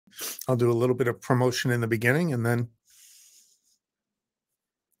I'll do a little bit of promotion in the beginning, and then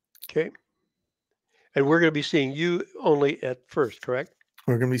Okay. And we're going to be seeing you only at first, correct?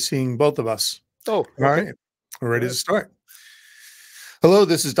 we're going to be seeing both of us. Oh, All okay. right. We're ready All to right. start. Hello,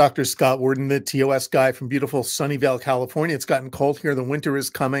 this is Dr. Scott Worden, the TOS guy from beautiful Sunnyvale, California. It's gotten cold here. The winter is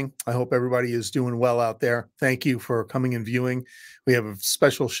coming. I hope everybody is doing well out there. Thank you for coming and viewing. We have a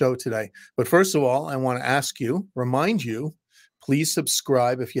special show today. But first of all, I want to remind you, please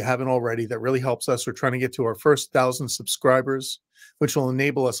subscribe if you haven't already. That really helps us. We're trying to get to our first 1,000 subscribers, which will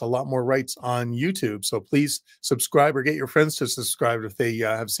enable us a lot more rights on YouTube. So please subscribe or get your friends to subscribe if they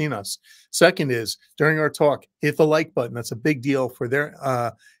have seen us. Second is, during our talk, hit the like button. That's a big deal for their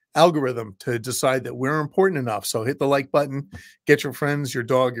algorithm to decide that we're important enough. So hit the like button, get your friends, your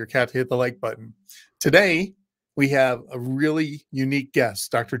dog, your cat to hit the like button. Today, we have a really unique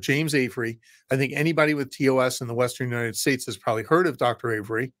guest, Dr. James Avery. I think anybody with TOS in the Western United States has probably heard of Dr.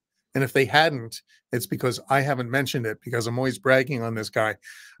 Avery. And if they hadn't, it's because I haven't mentioned it, because I'm always bragging on this guy.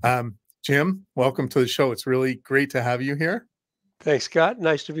 Jim, welcome to the show. It's really great to have you here. Thanks, Scott.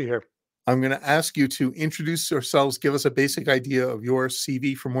 Nice to be here. I'm going to ask you to introduce yourselves, give us a basic idea of your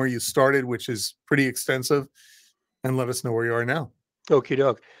CV from where you started, which is pretty extensive, and let us know where you are now. Okie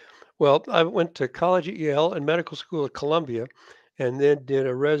doke. Well, I went to college at Yale and medical school at Columbia, and then did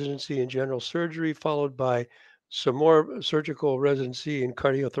a residency in general surgery, followed by some more surgical residency in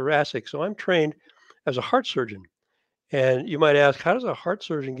cardiothoracic. So I'm trained as a heart surgeon. And you might ask, how does a heart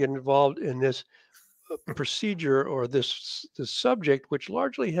surgeon get involved in this procedure or this subject, which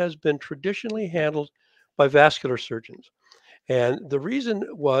largely has been traditionally handled by vascular surgeons? And the reason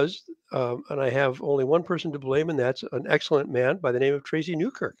was, and I have only one person to blame, and that's an excellent man by the name of Tracy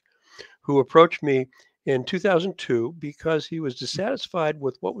Newkirk, who approached me in 2002 because he was dissatisfied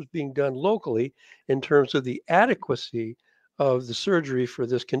with what was being done locally in terms of the adequacy of the surgery for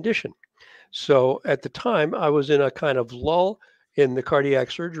this condition. So at the time, I was in a kind of lull in the cardiac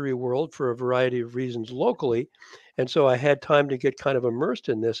surgery world for a variety of reasons locally. And so I had time to get kind of immersed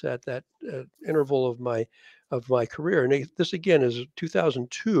in this at that interval of my career. And this again is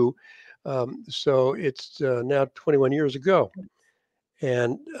 2002. So it's now 21 years ago.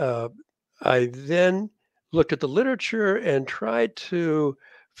 And I then looked at the literature and tried to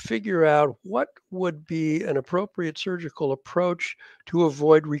figure out what would be an appropriate surgical approach to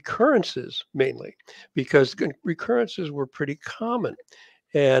avoid recurrences, mainly because recurrences were pretty common.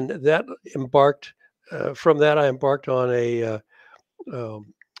 And that from that, I embarked on a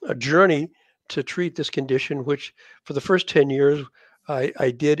journey to treat this condition, which for the first 10 years,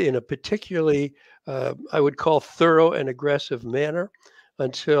 I did in a particularly, I would call thorough and aggressive manner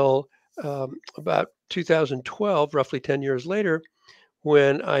until about 2012, roughly 10 years later,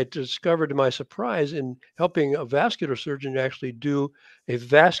 when I discovered to my surprise in helping a vascular surgeon actually do a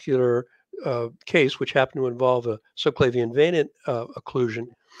vascular case, which happened to involve a subclavian vein occlusion.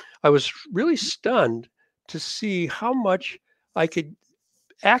 I was really stunned to see how much I could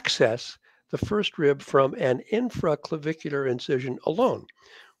access the first rib from an infraclavicular incision alone.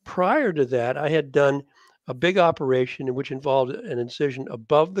 Prior to that, I had done a big operation in which involved an incision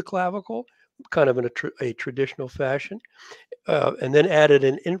above the clavicle, kind of in a traditional fashion, and then added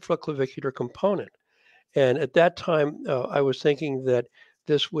an infraclavicular component. And at that time, I was thinking that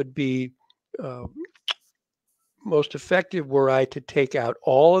this would be uh, most effective were I to take out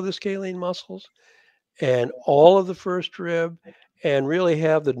all of the scalene muscles and all of the first rib and really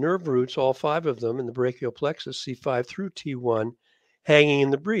have the nerve roots, all five of them in the brachial plexus, C5 through T1, hanging in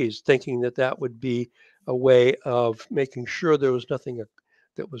the breeze, thinking that that would be a way of making sure there was nothing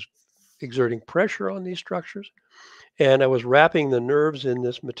that was exerting pressure on these structures. And I was wrapping the nerves in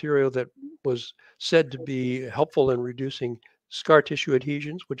this material that was said to be helpful in reducing scar tissue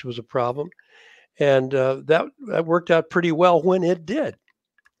adhesions, which was a problem. And that worked out pretty well when it did.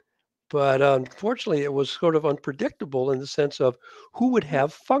 But unfortunately, it was sort of unpredictable in the sense of who would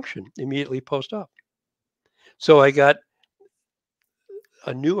have function immediately post-op. So I got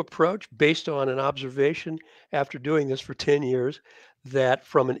a new approach based on an observation after doing this for 10 years that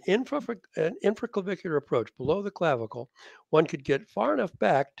from an infraclavicular approach below the clavicle, one could get far enough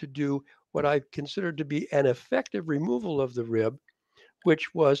back to do what I considered to be an effective removal of the rib,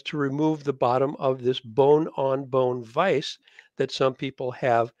 which was to remove the bottom of this bone-on-bone vise that some people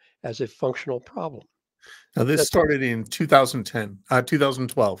have as a functional problem. Now, this started in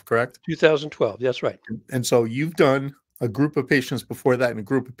 2012, correct? 2012, that's right. And so you've done a group of patients before that and a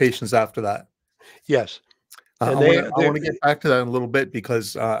group of patients after that. Yes. I want to get back to that in a little bit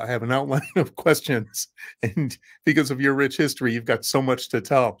because I have an outline of questions. And because of your rich history, you've got so much to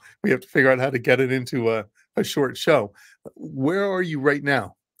tell. We have to figure out how to get it into a short show. Where are you right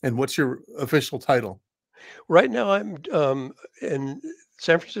now? And what's your official title? Right now, I'm in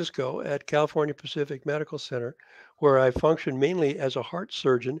San Francisco at California Pacific Medical Center, where I function mainly as a heart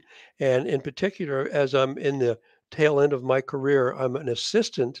surgeon. And in particular, as I'm in the tail end of my career, I'm an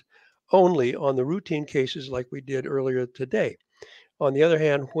assistant only on the routine cases like we did earlier today. On the other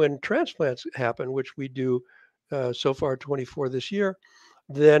hand, when transplants happen, which we do so far 24 this year,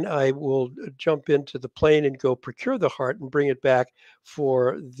 then I will jump into the plane and go procure the heart and bring it back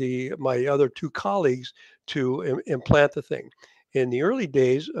for my other two colleagues to implant the thing. In the early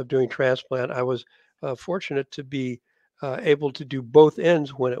days of doing transplant, I was fortunate to be able to do both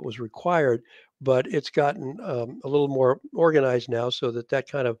ends when it was required, but it's gotten a little more organized now so that that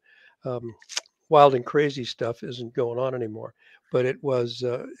kind of um, wild and crazy stuff isn't going on anymore. But it was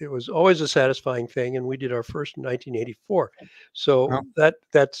always a satisfying thing, and we did our first in 1984. So Wow,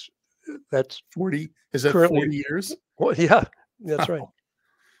 that's 40, is that currently 40 years? well, yeah, that's right. Wow.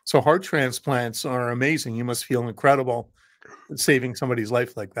 So heart transplants are amazing. You must feel incredible saving somebody's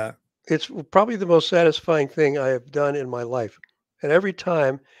life like that. It's probably the most satisfying thing I have done in my life. And every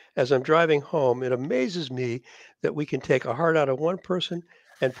time as I'm driving home, it amazes me that we can take a heart out of one person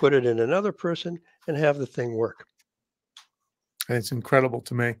and put it in another person and have the thing work. And it's incredible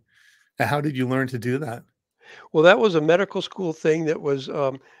to me. And how did you learn to do that? Well, that was a medical school thing that was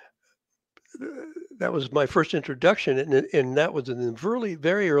my first introduction, and that was in the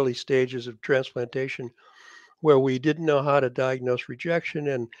very early stages of transplantation, where we didn't know how to diagnose rejection,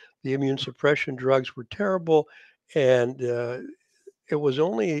 and the immune suppression drugs were terrible. And it was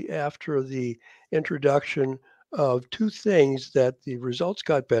only after the introduction of two things that the results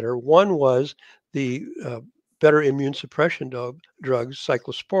got better. One was the better immune suppression drugs,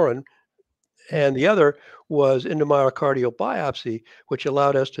 cyclosporin, and the other was endomyocardial biopsy, which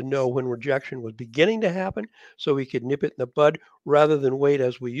allowed us to know when rejection was beginning to happen so we could nip it in the bud rather than wait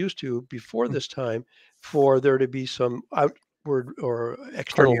as we used to before Mm, this time for there to be some outward or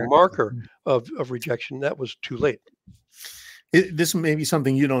external cardiac. marker of rejection. That was too late. This may be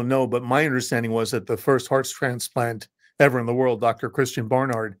something you don't know, but my understanding was that the first heart transplant ever in the world, Dr. Christian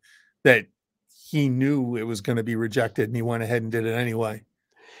Barnard, that he knew it was going to be rejected and he went ahead and did it anyway.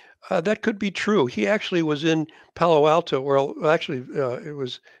 That could be true. He actually was in Palo Alto, actually, it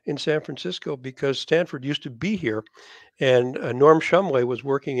was in San Francisco because Stanford used to be here, and Norm Shumway was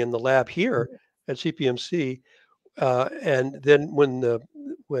working in the lab here at CPMC. And then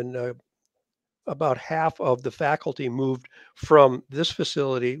when about half of the faculty moved from this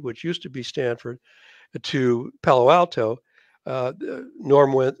facility, which used to be Stanford, to Palo Alto,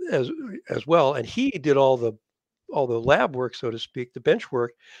 Norm went as well, and he did all the lab work, so to speak, the bench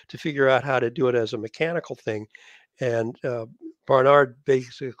work to figure out how to do it as a mechanical thing. And Barnard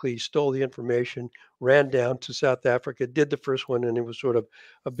basically stole the information, ran down to South Africa, did the first one, and it was sort of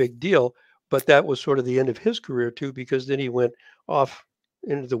a big deal. But that was sort of the end of his career too, because then he went off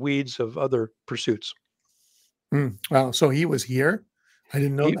into the weeds of other pursuits. Wow. So he was here? I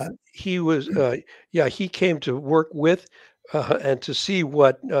didn't know He that. he was yeah, he came to work with and to see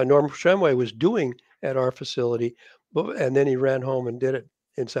what Norm Shumway was doing at our facility, and then he ran home and did it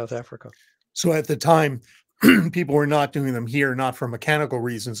in South Africa. So at the time, people were not doing them here, not for mechanical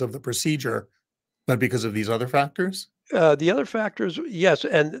reasons of the procedure, but because of these other factors? The other factors, yes,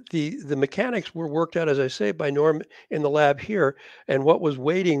 and the mechanics were worked out, as I say, by Norm in the lab here. And what was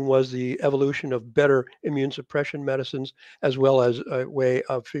waiting was the evolution of better immune suppression medicines, as well as a way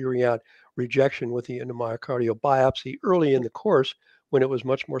of figuring out rejection with the endomyocardial biopsy early in the course when it was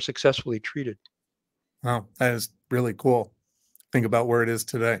much more successfully treated. Wow, that is really cool. Think about where it is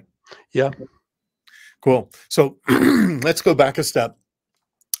today. Yeah. Cool. So let's go back a step.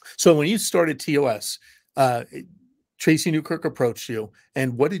 So when you started TOS, uh, Tracy Newkirk approached you,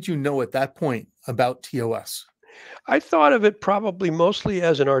 and what did you know at that point about TOS? I thought of it probably mostly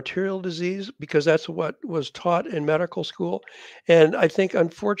as an arterial disease because that's what was taught in medical school. And I think,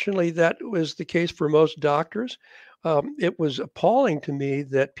 unfortunately, that was the case for most doctors. It was appalling to me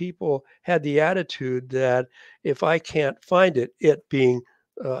that people had the attitude that if I can't find it, it being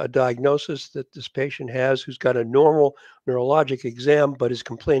a diagnosis that this patient has who's got a normal neurologic exam but is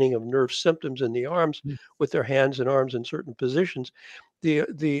complaining of nerve symptoms in the arms Mm, with their hands and arms in certain positions,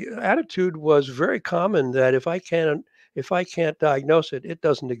 the attitude was very common that if I can't diagnose it, it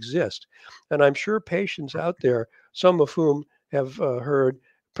doesn't exist. And I'm sure patients out there, some of whom have heard,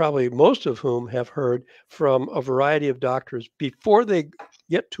 probably most of whom have heard from a variety of doctors before they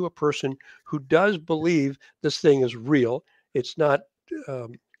get to a person who does believe this thing is real. It's not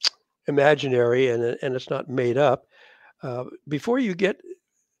um, imaginary and it's not made up. Before you get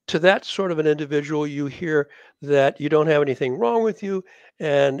to that sort of an individual, you hear that you don't have anything wrong with you,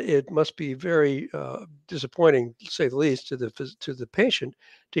 and it must be very disappointing, to say the least, to the patient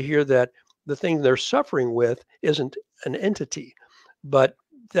to hear that the thing they're suffering with isn't an entity. But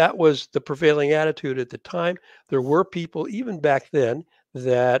that was the prevailing attitude at the time. There were people even back then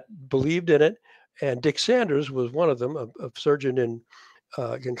that believed in it, and Dick Sanders was one of them, a surgeon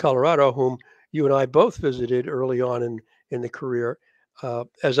in Colorado, whom you and I both visited early on in the career,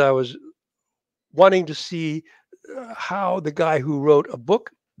 as I was wanting to see how the guy who wrote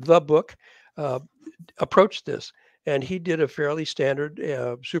the book, uh, approached this. And he did a fairly standard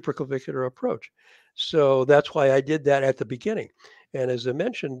supraclavicular approach. So that's why I did that at the beginning. And as I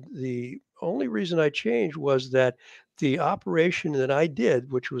mentioned, the only reason I changed was that the operation that I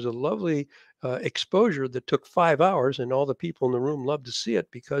did, which was a lovely exposure that took 5 hours, and all the people in the room loved to see it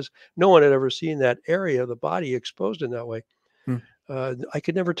because no one had ever seen that area of the body exposed in that way. Hmm. I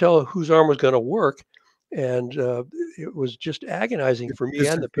could never tell whose arm was going to work, and it was just agonizing for me This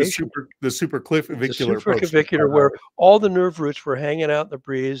and is the patient. the The supraclavicular approach took supraclavicular, 5 where hours. all the nerve roots were hanging out in the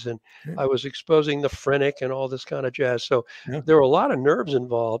breeze, and Yeah, I was exposing the phrenic and all this kind of jazz. So yeah. there were a lot of nerves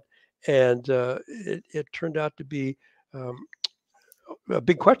involved, and it turned out to be um, a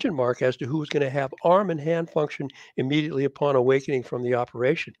big question mark as to who was going to have arm and hand function immediately upon awakening from the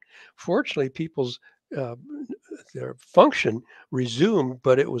operation. Fortunately, people's uh, their function resumed,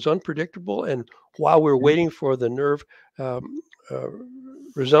 but it was unpredictable. And while we're Yeah. waiting for the nerve um, uh,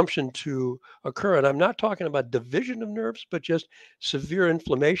 resumption to occur, and I'm not talking about division of nerves, but just severe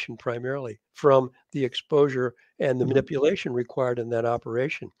inflammation primarily from the exposure and the Mhm. manipulation required in that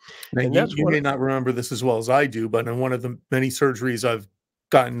operation. Now And you that's you one. may not remember this as well as I do, but in one of the many surgeries I've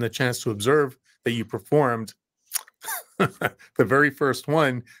gotten the chance to observe that you performed, the very first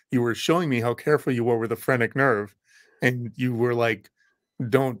one, you were showing me how careful you were with the phrenic nerve, and you were like,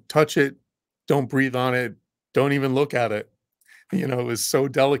 "Don't touch it, don't breathe on it, don't even look at it." It was so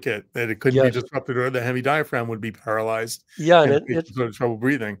delicate that it couldn't be Yes. disrupted or the hemi-diaphragm would be paralyzed, Yeah, and and the it patient would have trouble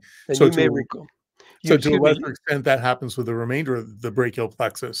breathing. and So you may to recall you so to a excuse me. lesser extent, that happens with the remainder of the brachial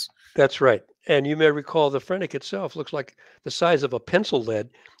plexus. That's right. And you may recall the phrenic itself looks like the size of a pencil lead,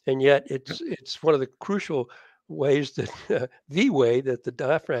 and yet Yep, it's one of the crucial ways that the way that the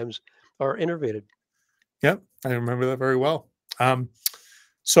diaphragms are innervated. yep, I remember that very well. Um,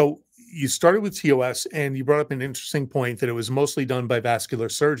 so you started with TOS, and you brought up an interesting point that it was mostly done by vascular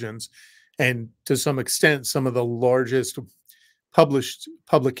surgeons, and to some extent, some of the largest published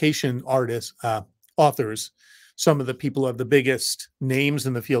publication artists, authors, some of the people who have the biggest names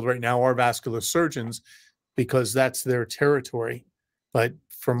in the field right now are vascular surgeons because that's their territory. But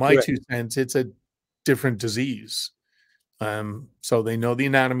for my Correct. 2 cents, it's a different disease. So they know the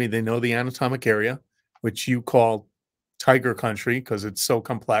anatomy, they know the anatomic area, which you call tiger country because it's so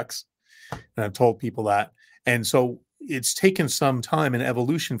complex. And I've told people that. And so it's taken some time and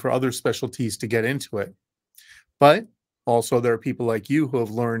evolution for other specialties to get into it. But also, there are people like you who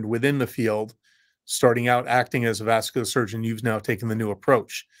have learned within the field, starting out acting as a vascular surgeon, you've now taken the new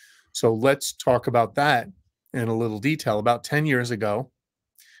approach. So let's talk about that in a little detail. About 10 years ago,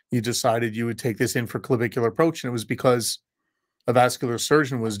 you decided you would take this infraclavicular approach, and it was because a vascular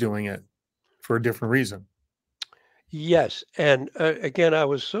surgeon was doing it for a different reason. Yes, and again, I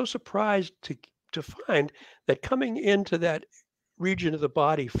was so surprised to find that coming into that region of the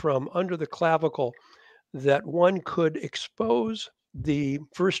body from under the clavicle, that one could expose the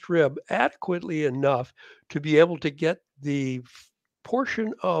first rib adequately enough to be able to get the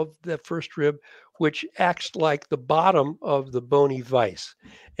portion of the first rib which acts like the bottom of the bony vise.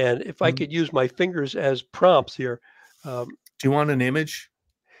 And if I Mm. could use my fingers as prompts here, um, Do you want an image?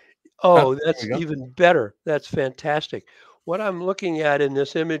 oh, There that's we go. even better. That's fantastic. What I'm looking at in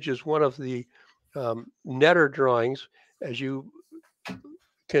this image is one of the netter drawings, as you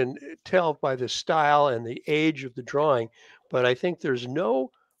can tell by the style and the age of the drawing, but I think there's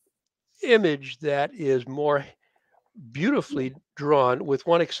no image that is more beautifully drawn, with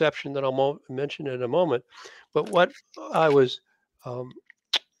one exception that I'll mention in a moment. But what I was um,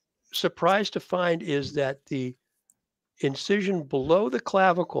 surprised to find is that the incision below the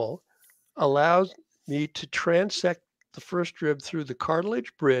clavicle allows me to transect the first rib through the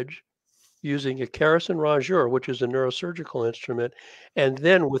cartilage bridge using a Carrison rongeur, which is a neurosurgical instrument. And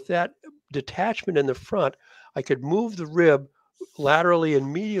then with that detachment in the front, I could move the rib laterally and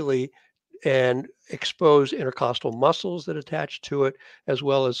medially and expose intercostal muscles that attach to it, as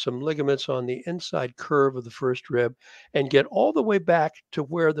well as some ligaments on the inside curve of the first rib, and get all the way back to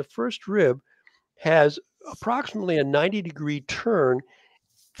where the first rib has approximately a 90-degree turn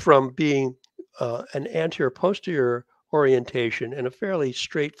from being an anterior posterior orientation and a fairly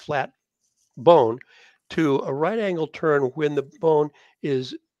straight, flat bone to a right angle turn when the bone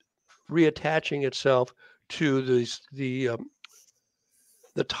is reattaching itself to the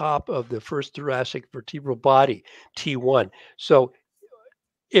top of the first thoracic vertebral body, T1. So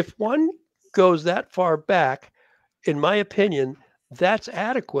if one goes that far back, in my opinion, that's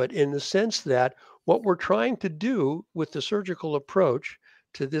adequate in the sense that what we're trying to do with the surgical approach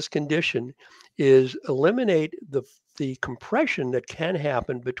to this condition is eliminate the compression that can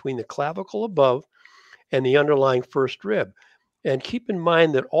happen between the clavicle above and the underlying first rib. And keep in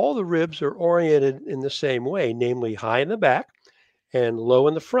mind that all the ribs are oriented in the same way, namely high in the back and low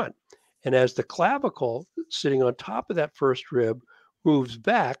in the front. And as the clavicle sitting on top of that first rib moves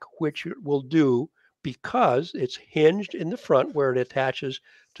back, which it will do because it's hinged in the front where it attaches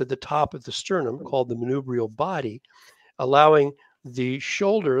to the top of the sternum called the manubrial body, allowing the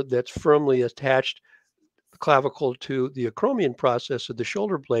shoulder that's firmly attached the clavicle to the acromion process of the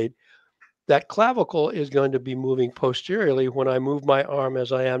shoulder blade. That clavicle is going to be moving posteriorly when I move my arm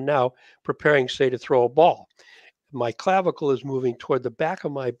as I am now, preparing, say, to throw a ball. My clavicle is moving toward the back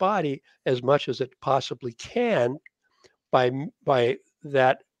of my body as much as it possibly can by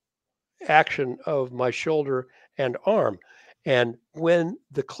that action of my shoulder and arm. And when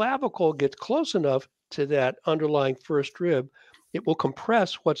the clavicle gets close enough to that underlying first rib, it will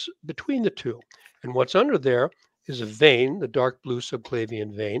compress what's between the two. And what's under there is a vein, the dark blue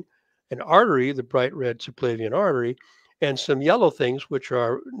subclavian vein, an artery, the bright red subclavian artery, and some yellow things, which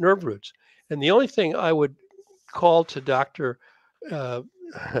are nerve roots. And the only thing I would call to Dr. Uh,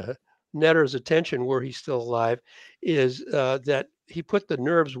 Netter's attention, were he still alive, is that he put the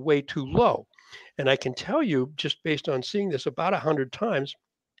nerves way too low. And I can tell you, just based on seeing this about 100 times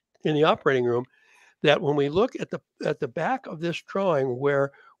in the operating room, that when we look at the back of this drawing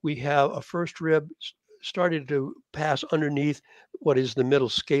where we have a first rib started to pass underneath what is the middle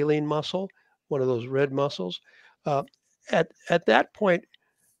scalene muscle, one of those red muscles, uh, at that point,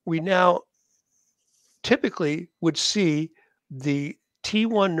 we now typically would see the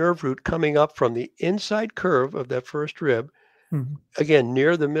T1 nerve root coming up from the inside curve of that first rib, again,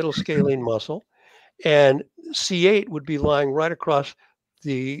 near the middle scalene muscle, and C8 would be lying right across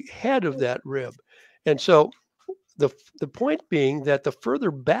the head of that rib. And so the point being that the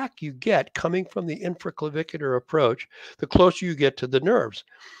further back you get coming from the infraclavicular approach, the closer you get to the nerves.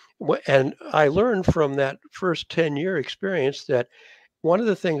 And I learned from that first 10-year experience that one of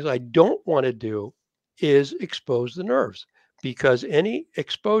the things I don't want to do is expose the nerves, because any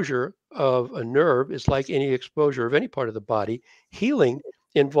exposure of a nerve is like any exposure of any part of the body. Healing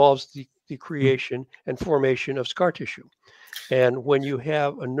involves the creation and formation of scar tissue. And when you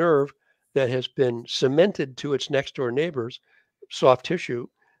have a nerve that has been cemented to its next door neighbor's soft tissue,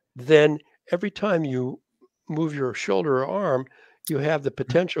 then every time you move your shoulder or arm, you have the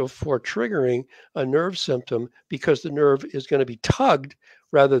potential for triggering a nerve symptom, because the nerve is going to be tugged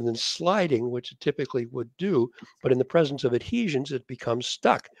rather than sliding, which it typically would do. But in the presence of adhesions, it becomes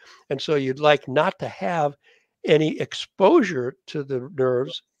stuck. And so you'd like not to have any exposure to the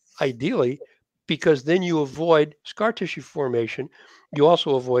nerves, ideally, because then you avoid scar tissue formation. You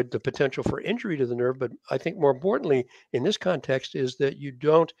also avoid the potential for injury to the nerve. But I think more importantly in this context is that you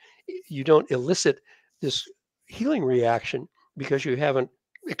don't elicit this healing reaction because you haven't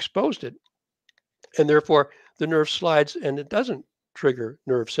exposed it. And therefore the nerve slides and it doesn't trigger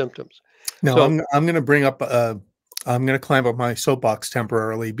nerve symptoms. Now, So I'm going to bring up, I'm going to climb up my soapbox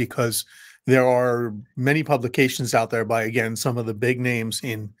temporarily, because there are many publications out there by, again, some of the big names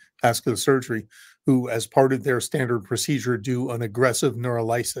in vascular surgery who, as part of their standard procedure, do an aggressive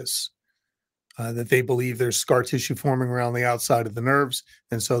neurolysis, that they believe there's scar tissue forming around the outside of the nerves,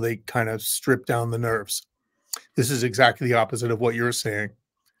 and so they kind of strip down the nerves. This is exactly the opposite of what you're saying,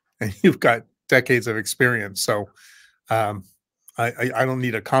 and you've got decades of experience. So I don't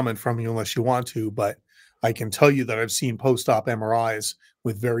need a comment from you unless you want to, but I can tell you that I've seen post-op MRIs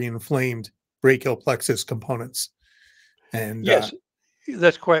with very inflamed brachial plexus components. And yes,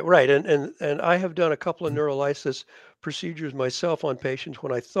 that's quite right. And I have done a couple of neurolysis procedures myself on patients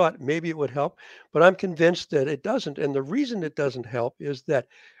when I thought maybe it would help, but I'm convinced that it doesn't. And the reason it doesn't help is that,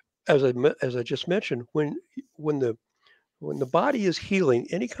 as I just mentioned, when the body is healing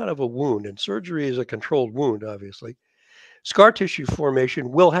any kind of a wound, and surgery is a controlled wound, obviously, scar tissue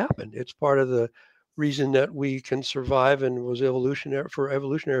formation will happen. It's part of the reason that we can survive, and was evolutionary, for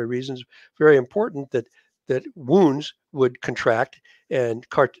evolutionary reasons, very important that wounds would contract, and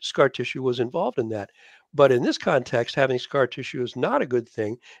scar tissue was involved in that. But in this context, having scar tissue is not a good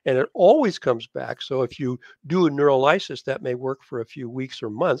thing, and it always comes back. So if you do a neurolysis, that may work for a few weeks or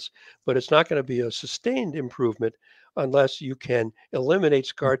months, but it's not going to be a sustained improvement unless you can eliminate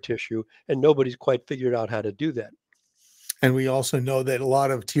scar tissue, and nobody's quite figured out how to do that. And we also know that a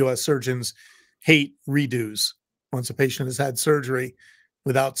lot of TOS surgeons hate redos. Once a patient has had surgery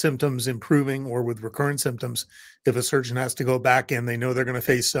without symptoms improving or with recurrent symptoms, if a surgeon has to go back in, they know they're going to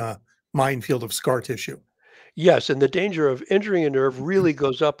face a minefield of scar tissue. Yes, and the danger of injuring a nerve really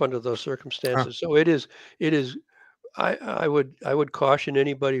goes up under those Uh, circumstances. So it is I would caution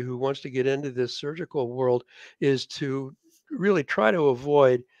anybody who wants to get into this surgical world is to really try to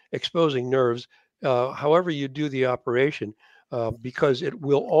avoid exposing nerves, however you do the operation, because it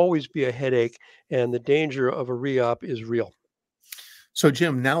will always be a headache, and the danger of a re-op is real. So,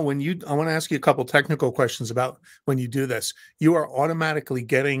 Jim, now I want to ask you a couple technical questions about when you do this. You are automatically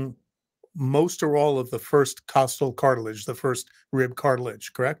getting most or all of the first costal cartilage, the first rib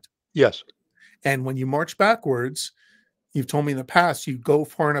cartilage, correct? Yes. And when you march backwards, you've told me in the past you go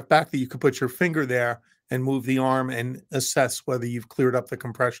far enough back that you could put your finger there and move the arm and assess whether you've cleared up the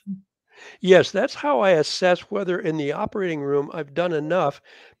compression. Yes, that's how I assess whether in the operating room I've done enough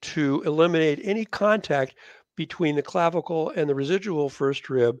to eliminate any contact between the clavicle and the residual first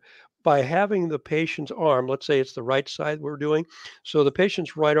rib by having the patient's arm, let's say it's the right side we're doing. So the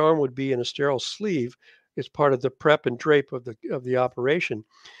patient's right arm would be in a sterile sleeve. It's part of the prep and drape of the operation.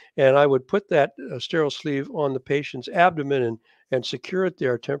 And I would put that sterile sleeve on the patient's abdomen and secure it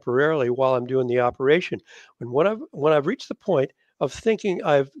there temporarily while I'm doing the operation. And when I've reached the point of thinking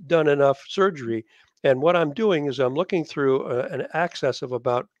I've done enough surgery, and what I'm doing is I'm looking through an access of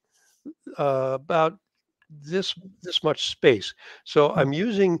about this much space. So I'm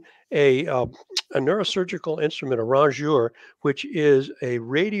using a neurosurgical instrument, a rongeur, which is a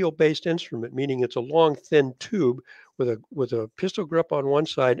radial-based instrument, meaning it's a long, thin tube with a pistol grip on one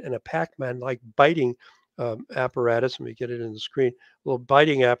side and a Pac-Man like biting apparatus. Let me get it in the screen. A little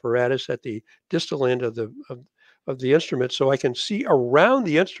biting apparatus at the distal end of the instrument, so I can see around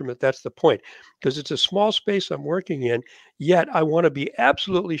the instrument. That's the point, because it's a small space I'm working in. Yet I want to be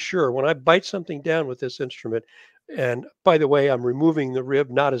absolutely sure when I bite something down with this instrument. And by the way, I'm removing the rib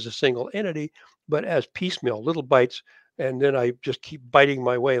not as a single entity, but as piecemeal, little bites. And then I just keep biting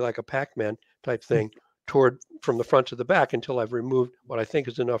my way like a Pac-Man type thing toward from the front to the back until I've removed what I think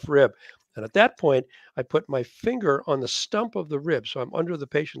is enough rib. And at that point, I put my finger on the stump of the rib. So I'm under the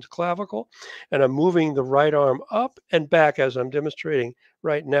patient's clavicle and I'm moving the right arm up and back as I'm demonstrating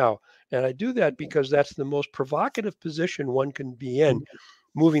right now. And I do that because that's the most provocative position one can be in,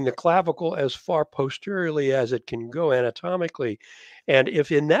 moving the clavicle as far posteriorly as it can go anatomically. And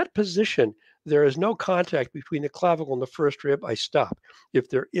if in that position there is no contact between the clavicle and the first rib, I stop. If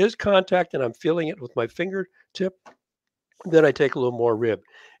there is contact and I'm feeling it with my fingertip, then I take a little more rib.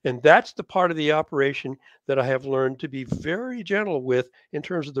 And that's the part of the operation that I have learned to be very gentle with in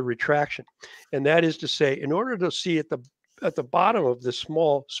terms of the retraction. And that is to say, in order to see at the bottom of this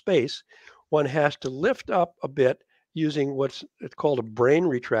small space, one has to lift up a bit using it's called a brain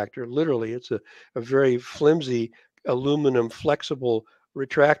retractor. Literally, it's a very flimsy aluminum flexible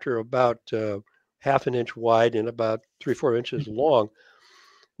retractor about half an inch wide and about 3-4 inches long.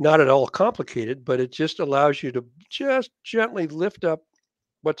 Not at all complicated, but it just allows you to just gently lift up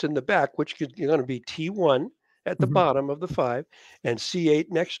what's in the back, which is going to be T1 at the Mhm. bottom of the 5 and C8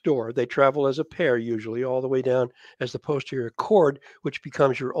 next door. They travel as a pair usually all the way down as the posterior cord, which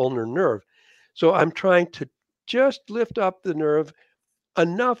becomes your ulnar nerve. So I'm trying to just lift up the nerve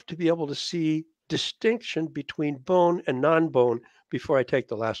enough to be able to see distinction between bone and non-bone before I take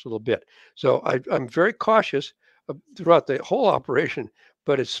the last little bit. So I'm very cautious throughout the whole operation,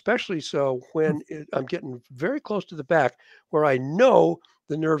 but especially so when I'm getting very close to the back where I know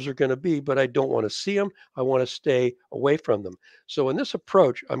the nerves are going to be, but I don't want to see them. I want to stay away from them. So in this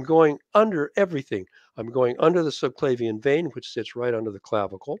approach, I'm going under everything. I'm going under the subclavian vein, which sits right under the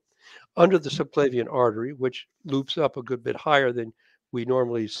clavicle, under the subclavian artery, which loops up a good bit higher than we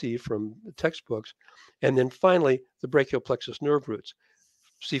normally see from the textbooks. And then finally, the brachial plexus nerve roots,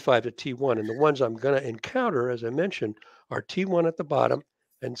 C5 to T1. And the ones I'm going to encounter, as I mentioned, are T1 at the bottom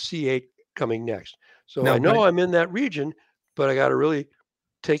and C8 coming next. So Now, I by know I'm in that region, but I got to really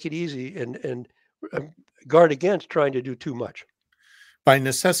take it easy and guard against trying to do too much. by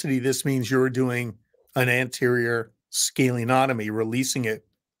necessity, this means you're doing an anterior scalenotomy, releasing it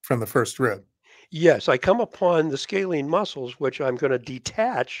from the first rib. Yes, I come upon the scalene muscles, which I'm going to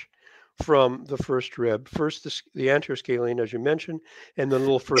detach from the first rib. First, the anterior scalene, as you mentioned, and then a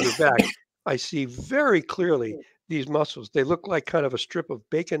little further back. I see very clearly these muscles. They look like kind of a strip of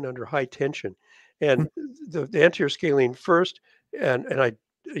bacon under high tension. And the anterior scalene first, and I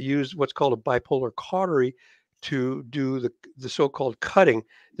use what's called a bipolar cautery to do the so-called cutting.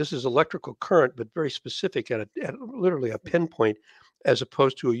 This is electrical current, but very specific at literally a pinpoint, as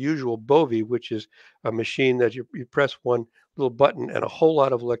opposed to a usual Bovie, which is a machine that you press one little button and a whole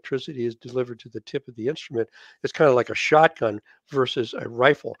lot of electricity is delivered to the tip of the instrument. It's kind of like a shotgun versus a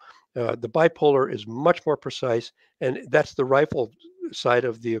rifle. The bipolar is much more precise, and that's the rifle side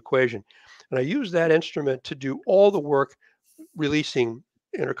of the equation. And I use that instrument to do all the work, releasing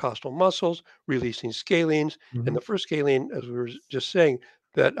intercostal muscles, releasing scalenes. And Mhm. the first scalene, as we were just saying,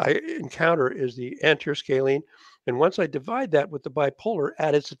 that I encounter is the anterior scalene. And once I divide that with the bipolar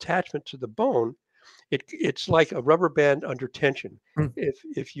at its attachment to the bone, it's like a rubber band under tension. Mm.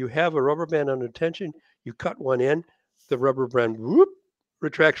 If you have a rubber band under tension, you cut one end, the rubber band whoop,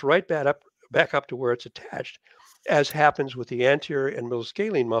 retracts right back up to where it's attached, as happens with the anterior and middle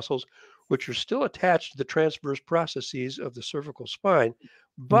scalene muscles, which are still attached to the transverse processes of the cervical spine.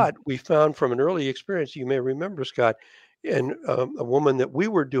 Mm. But we found from an early experience, you may remember, Scott, in a woman that we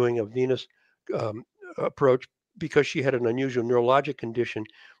were doing a venous um, approach because she had an unusual neurologic condition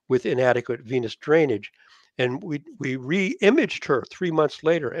with inadequate venous drainage. And we re-imaged her 3 months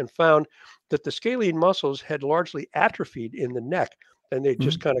later and found that the scalene muscles had largely atrophied in the neck and they'd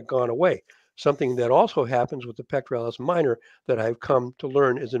just Mm. kind of gone away. Something that also happens with the pectoralis minor that I've come to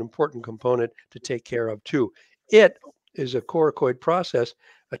learn is an important component to take care of too. It is a coracoid process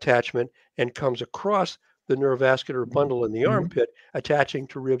attachment and comes across the neurovascular bundle in the Mhm. armpit, attaching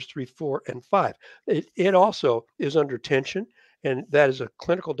to ribs 3, 4, and 5. It also is under tension, and that is a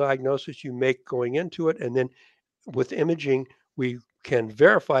clinical diagnosis you make going into it. And then with imaging, we can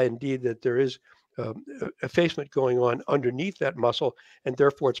verify indeed that there is effacement going on underneath that muscle, and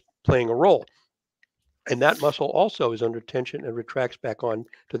therefore it's playing a role. And that muscle also is under tension and retracts back on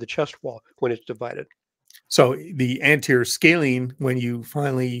to the chest wall when it's divided. So the anterior scalene, when you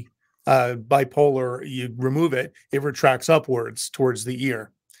finally bipolar, you remove it, it retracts upwards towards the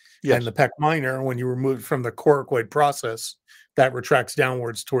ear. And Yes, the pec minor, when you remove it from the coracoid process, that retracts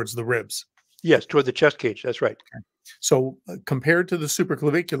downwards towards the ribs. yes, toward the chest cage. That's right. So, compared to the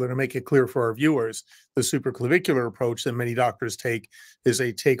supraclavicular, to make it clear for our viewers, the supraclavicular approach that many doctors take is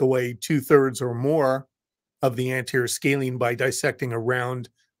they take away 2/3 or more of the anterior scalene by dissecting around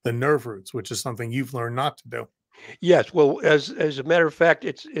the nerve roots, which is something you've learned not to do. Yes, well, as a matter of fact,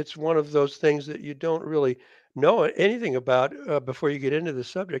 it's one of those things that you don't really know anything about before you get into the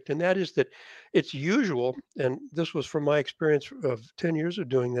subject, and that is that it's usual, and this was from my experience of 10 years of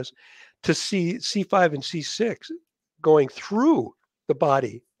doing this, to see C5 and C6 going through the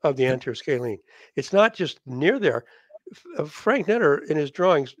body of the Yep. anterior scalene. It's not just near there. Frank Netter, in his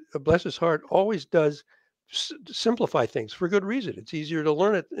drawings, bless his heart, always does simplify things for good reason. It's easier to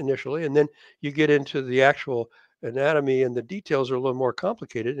learn it initially, and then you get into the actual anatomy and the details are a little more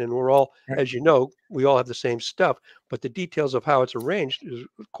complicated, and we're all, Right. as you know, we all have the same stuff, but the details of how it's arranged is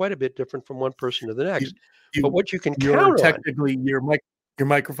quite a bit different from one person to the You next. But you what you can you're count on, technically your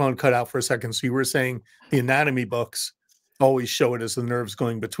microphone cut out for a second, so you were saying the anatomy books always show it as the nerves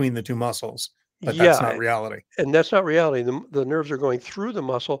going between the 2 muscles, but that's not yeah, reality. and that's not reality. The nerves are going through the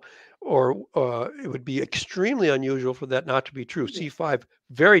muscle, or it would be extremely unusual for that not to be true. C5,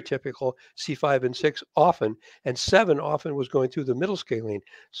 very typical. C5 and 6 often, and 7 often was going through the middle scalene.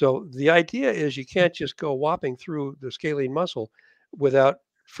 So the idea is you can't just go whopping through the scalene muscle without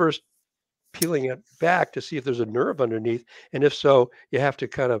first peeling it back to see if there's a nerve underneath, and if so, you have to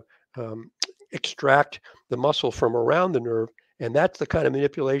kind of um, extract the muscle from around the nerve, and that's the kind of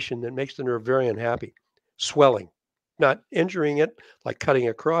manipulation that makes the nerve very unhappy. Swelling, not injuring it like cutting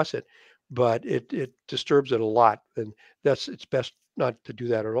across it, but it disturbs it a lot, and it's best not to do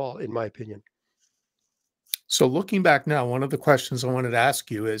that at all, in my opinion. So looking back now, one of the questions I wanted to ask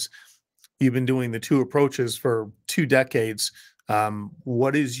you is, you've been doing the 2 approaches for 2 decades.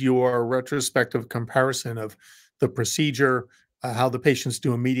 What is your retrospective comparison of the procedure, how the patients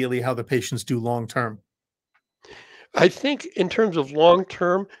do immediately, how the patients do long term? I think in terms of long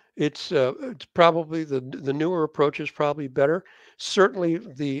term, it's probably the newer approach is probably better. Certainly,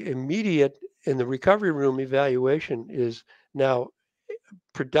 the immediate in the recovery room evaluation is now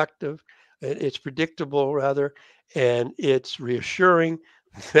productive. It's predictable rather, and it's reassuring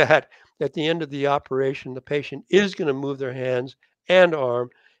that at the end of the operation, the patient is going to move their hands and arm,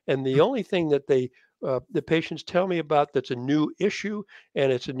 and the only thing that the patients tell me about that's a new issue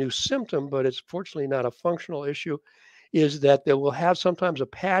and it's a new symptom, but it's fortunately not a functional issue, is that they will have sometimes a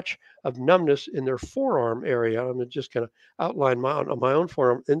patch of numbness in their forearm area. I'm just going to outline on my own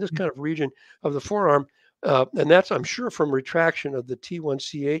forearm. In this kind of region of the forearm, And that's, I'm sure, from retraction of the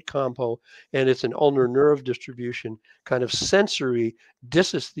T1C8 compo, and it's an ulnar nerve distribution, kind of sensory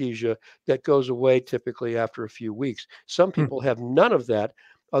dysesthesia that goes away typically after a few weeks. Some Hmm. people have none of that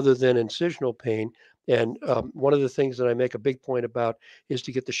other than incisional pain. And one of the things that I make a big point about is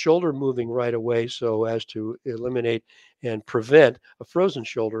to get the shoulder moving right away so as to eliminate and prevent a frozen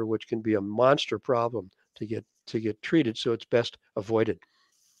shoulder, which can be a monster problem to get treated. So it's best avoided.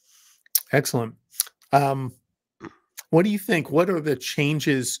 Excellent. Um, what do you think? What are the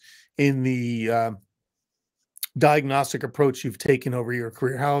changes in the diagnostic approach you've taken over your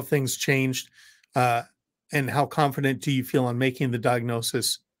career? How have things changed? Uh, and how confident do you feel on making the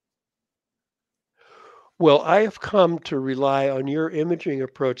diagnosis? Well, I have come to rely on your imaging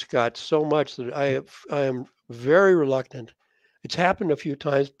approach, Scott, so much that I am very reluctant. It's happened a few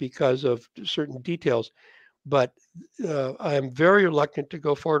times because of certain details, but I am very reluctant to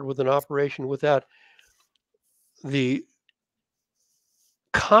go forward with an operation without the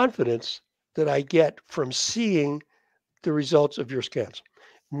confidence that I get from seeing the results of your scans.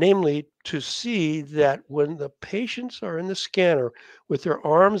 Namely, to see that when the patients are in the scanner with their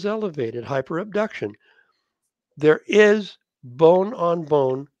arms elevated, hyperabduction, there is bone on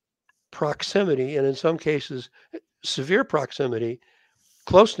bone proximity, and in some cases, severe proximity,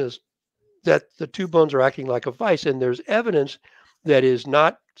 closeness, that the two bones are acting like a vice. And there's evidence that is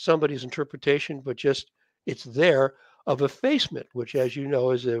not somebody's interpretation, but just it's there, of effacement, which, as you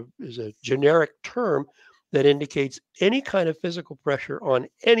know, is a generic term that indicates any kind of physical pressure on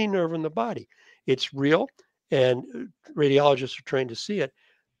any nerve in the body. It's real, and radiologists are trained to see it,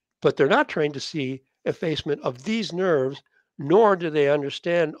 but they're not trained to see effacement of these nerves, nor do they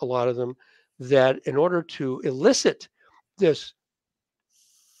understand, a lot of them, that in order to elicit this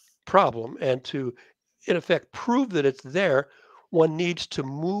problem and to, in effect, prove that it's there, one needs to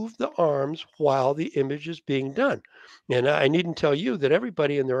move the arms while the image is being done. And I needn't tell you that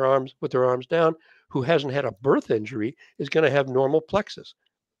everybody in their arms, with their arms down, who hasn't had a birth injury, is going to have normal plexus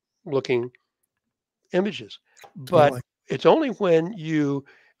looking images. But Totally. it's only when you,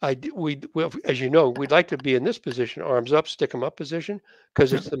 well, as you know, we'd like to be in this position, arms up, stick them up position,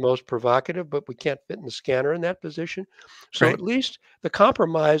 because Yeah. it's the most provocative, but we can't fit in the scanner in that position. So at Right. least the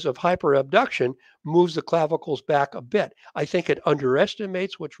compromise of hyperabduction moves the clavicles back a bit. I think it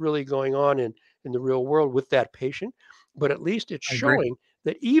underestimates what's really going on in the real world with that patient, but at least it's I agree. showing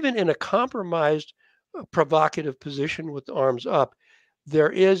that even in a compromised, provocative position with the arms up,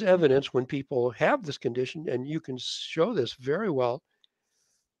 there is evidence when people have this condition, and you can show this very well,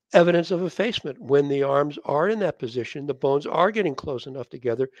 evidence of effacement. When the arms are in that position, the bones are getting close enough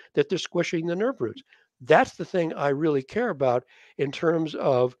together that they're squishing the nerve roots. That's the thing I really care about in terms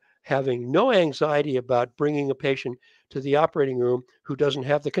of having no anxiety about bringing a patient to the operating room who doesn't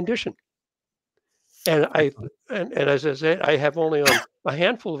have the condition. And I Excellent. and as I said, I have only on a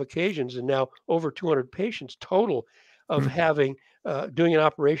handful of occasions, and now over 200 patients total, of Mm. having doing an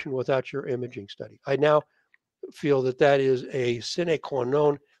operation without your imaging study. I now feel that that is a sine qua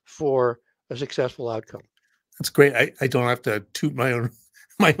non for a successful outcome. That's great. I don't have to toot my own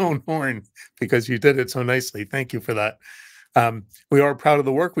my own horn because you did it so nicely. Thank you for that. We are proud of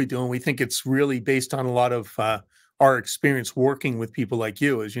the work we do, and we think it's really based on a lot of our experience working with people like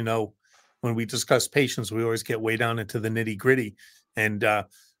you. As you know, when we discuss patients, we always get way down into the nitty gritty. And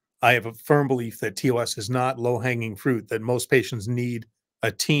I have a firm belief that TOS is not low hanging fruit, that most patients need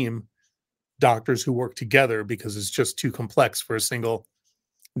a team, doctors who work together, because it's just too complex for a single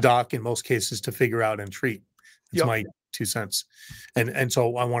doc in most cases to figure out and treat. It's Yep. my 2 cents. And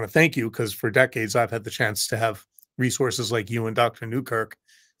so I want to thank you, because for decades I've had the chance to have resources like you and Dr. Newkirk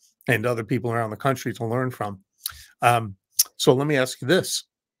and other people around the country to learn from. Um, so let me ask you this.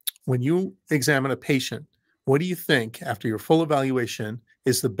 When you examine a patient, what do you think, after your full evaluation,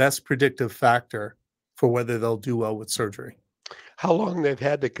 is the best predictive factor for whether they'll do well with surgery? How long they've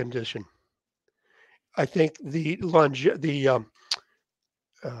had the condition. I think the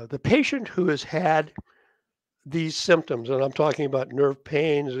patient who has had these symptoms, and I'm talking about nerve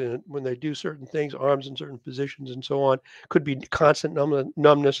pains and when they do certain things, arms in certain positions and so on, could be constant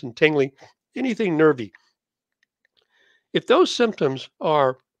numbness and tingling, anything nervy. If those symptoms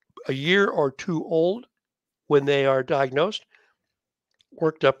are a year or two old when they are diagnosed,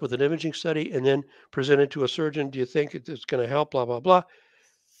 worked up with an imaging study, and then presented to a surgeon, do you think it's going to help? Blah, blah, blah.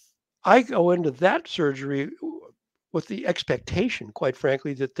 I go into that surgery with the expectation, quite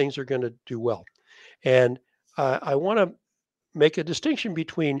frankly, that things are going to do well. And I want to make a distinction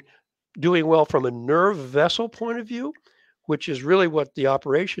between doing well from a nerve vessel point of view, which is really what the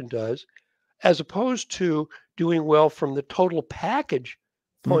operation does, as opposed to doing well from the total package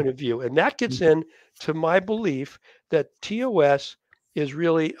Mm, point of view. And that gets mm, in to my belief that TOS is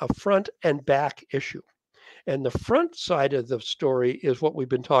really a front and back issue. And the front side of the story is what we've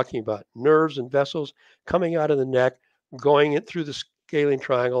been talking about: nerves and vessels coming out of the neck, going in through the scalene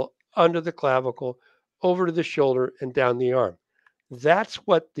triangle, under the clavicle, over to the shoulder, and down the arm. That's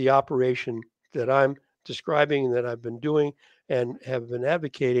what the operation that I'm describing, that I've been doing and have been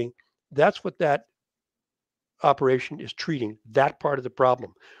advocating, that's what that operation is treating, that part of the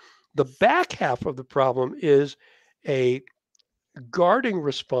problem. The back half of the problem is a guarding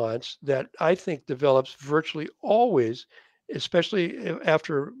response that I think develops virtually always, especially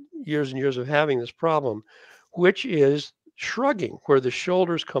after years and years of having this problem, which is shrugging, where the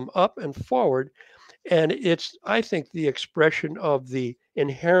shoulders come up and forward. And it's, I think, the expression of the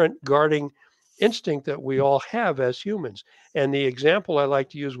inherent guarding instinct that we all have as humans. And the example I like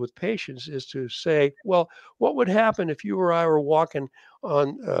to use with patients is to say, well, what would happen if you or I were walking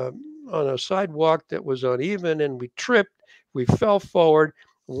on a sidewalk that was uneven and we tripped, we fell forward,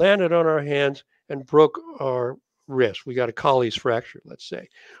 landed on our hands, and broke our wrist? We got a Colles fracture, let's say,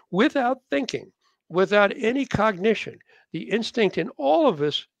 without thinking, without any cognition. The instinct in all of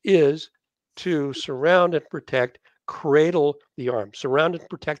us is to surround and protect, cradle the arm, surround and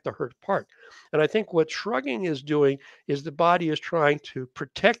protect the hurt part. And I think what shrugging is doing is the body is trying to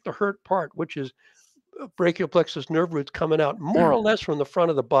protect the hurt part, which is brachial plexus nerve roots coming out more or less from the front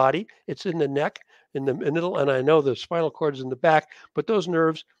of the body. It's in the neck, in the middle, and I know the spinal cord is in the back, but those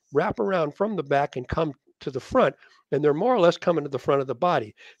nerves wrap around from the back and come to the front, and they're more or less coming to the front of the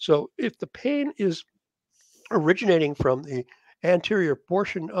body. So if the pain is originating from the anterior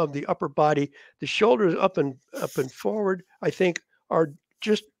portion of the upper body, the shoulders up and forward, I think, are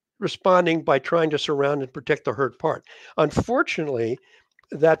just responding by trying to surround and protect the hurt part. Unfortunately,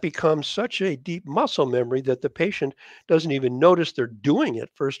 that becomes such a deep muscle memory that the patient doesn't even notice they're doing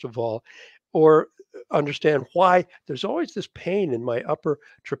it, first of all, or understand why there's always this pain in my upper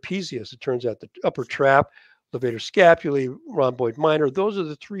trapezius. It turns out the upper trap, levator scapulae, rhomboid minor, those are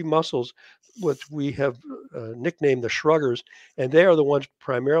the three muscles which we have nicknamed the shruggers, and they are the ones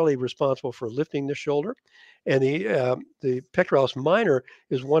primarily responsible for lifting the shoulder. And the pectoralis minor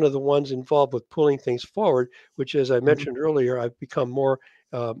is one of the ones involved with pulling things forward, which, as I mentioned earlier, I've become more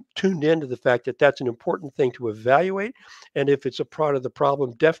tuned into the fact that that's an important thing to evaluate. And if it's a part of the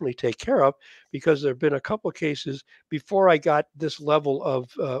problem, definitely take care of, because there have been a couple of cases before I got this level of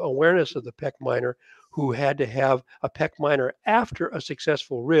awareness of the pec minor who had to have a pec minor after a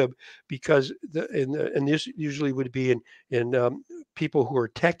successful rib, because and this usually would be in people who are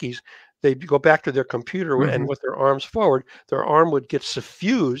techies. They'd go back to their computer and with their arms forward, their arm would get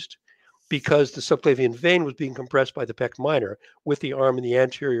suffused because the subclavian vein was being compressed by the pec minor with the arm in the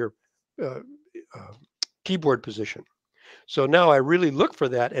anterior keyboard position. So now I really look for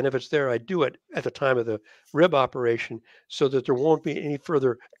that, and if it's there, I do it at the time of the rib operation so that there won't be any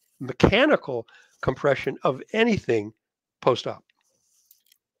further mechanical compression of anything post-op.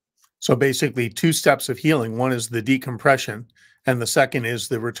 So basically 2 steps of healing. One is the decompression, and the second is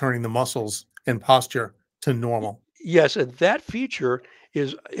the returning the muscles and posture to normal. Yes, and that feature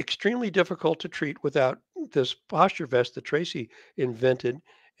is extremely difficult to treat without this posture vest that Tracy invented.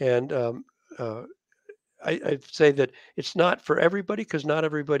 And I'd say that it's not for everybody, because not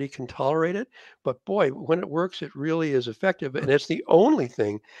everybody can tolerate it. But boy, when it works, it really is effective. And it's the only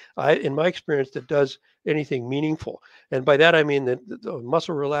thing, in my experience, that does anything meaningful. And by that, I mean that the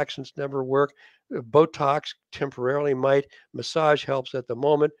muscle relaxants never work. Botox temporarily might. Massage helps at the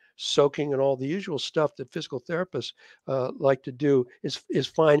moment. Soaking and all the usual stuff that physical therapists like to do is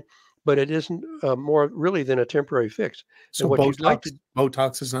fine. But it isn't more really than a temporary fix. So And what you'd like to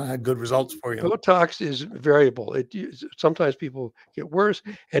Botox has not had good results for you. Botox is variable. Sometimes people get worse,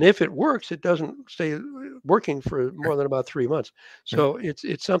 and if it works, it doesn't stay working for more than about 3 months. So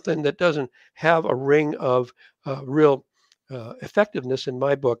it's something that doesn't have a ring of real effectiveness in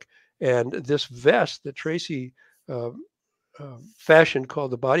my book. And this vest that Tracy fashioned,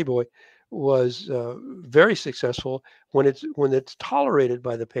 called the Body Boy, was very successful when it's tolerated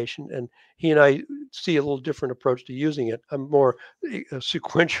by the patient. And he and I see a little different approach to using it. I'm more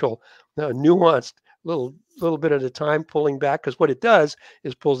sequential, nuanced, little bit at a time, pulling back, because what it does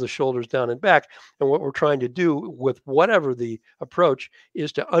is pulls the shoulders down and back. And what we're trying to do with whatever the approach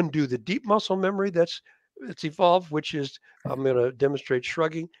is to undo the deep muscle memory that's evolved, which is, I'm going to demonstrate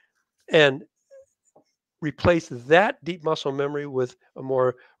shrugging, and replace that deep muscle memory with a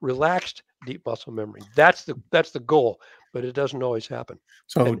more relaxed deep muscle memory. That's the goal, but it doesn't always happen.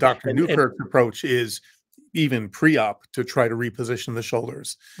 So Dr. Newkirk's approach is even pre-op to try to reposition the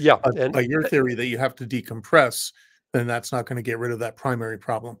shoulders. Yeah. By your theory that you have to decompress, then that's not going to get rid of that primary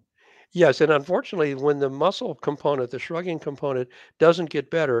problem. Yes, and unfortunately, when the muscle component, the shrugging component, doesn't get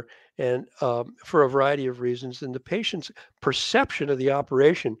better, and for a variety of reasons, then the patient's perception of the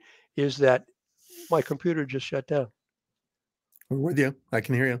operation is that my computer just shut down. We're with you. I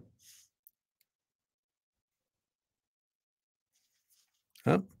can hear you.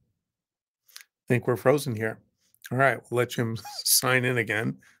 Oh, think we're frozen here. All right, we'll let Jim sign in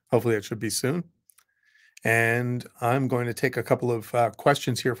again. Hopefully, it should be soon. And I'm going to take a couple of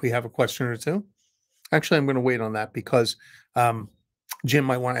questions here if we have a question or two. Actually, I'm going to wait on that because um, Jim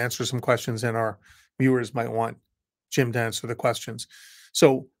might want to answer some questions and our viewers might want Jim to answer the questions.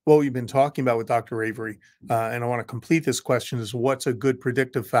 So, what we've been talking about with Dr. Avery, and I want to complete this question, is what's a good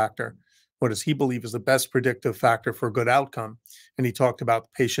predictive factor? What does he believe is the best predictive factor for a good outcome? And he talked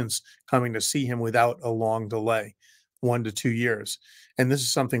about patients coming to see him without a long delay, 1 to 2 years. And this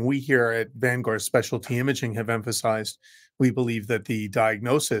is something we here at Vanguard Specialty Imaging have emphasized. We believe that the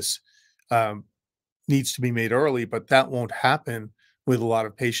diagnosis um, needs to be made early, but that won't happen with a lot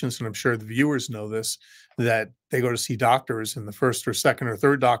of patients. And I'm sure the viewers know this, that they go to see doctors and the first or second or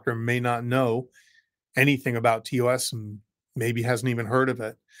third doctor may not know anything about TOS and maybe hasn't even heard of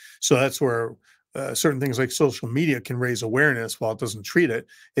it. So that's where certain things like social media can raise awareness. While it doesn't treat it,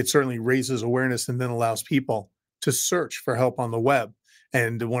 it certainly raises awareness and then allows people to search for help on the web.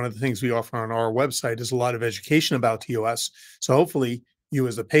 And one of the things we offer on our website is a lot of education about TOS. So hopefully, you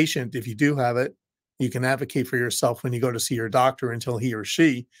as a patient, if you do have it, you can advocate for yourself when you go to see your doctor until he or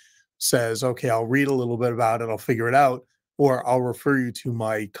she says, okay, I'll read a little bit about it, I'll figure it out, or I'll refer you to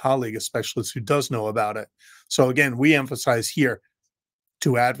my colleague, a specialist who does know about it. So again, we emphasize here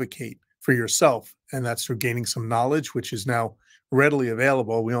to advocate for yourself, and that's through gaining some knowledge, which is now readily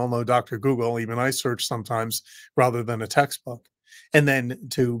available. We all know Dr. Google, even I search sometimes rather than a textbook. And then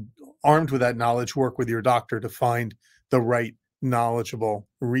to, armed with that knowledge, work with your doctor to find the right knowledgeable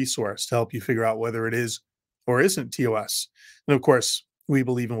resource to help you figure out whether it is or isn't TOS. And of course, we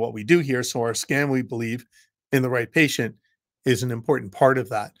believe in what we do here. So our scan, we believe in the right patient, is an important part of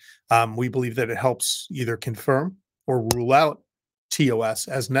that. We believe that it helps either confirm or rule out TOS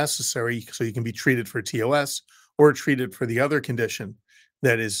as necessary so you can be treated for TOS or treated for the other condition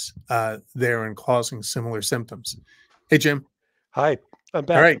that is there and causing similar symptoms. Hey, Jim. Hi, I'm All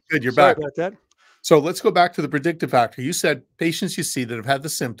back. right, good. You're Sorry back. about that. So let's go back to the predictive factor. You said patients you see that have had the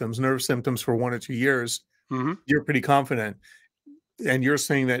symptoms, nerve symptoms for 1 or 2 years, Hmm. you're pretty confident. And you're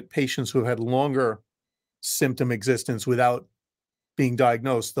saying that patients who have had longer symptom existence without being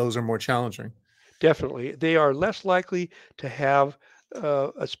diagnosed, those are more challenging. Definitely. They are less likely to have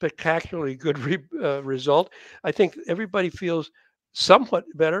a spectacularly good result. I think everybody feels somewhat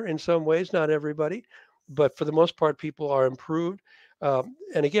better in some ways, not everybody, but for the most part, people are improved.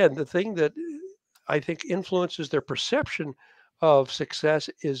 And again, the thing that I think influences their perception of success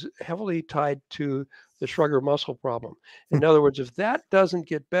is heavily tied to the Shrugger muscle problem. In other words, if that doesn't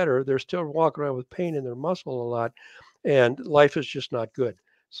get better, they're still walking around with pain in their muscle a lot, and life is just not good.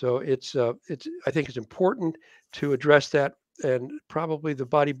 So it's I think it's important to address that, and probably the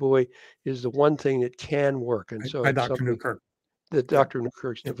body buoy is the one thing that can work. And so By it's Dr. something Newkirk. that Yep. Dr.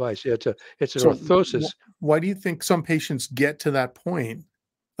 Newkirk's Yep. device. Yeah, it's an So orthosis. why do you think some patients get to that point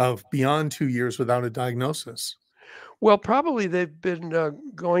of beyond 2 years without a diagnosis? Well, probably they've been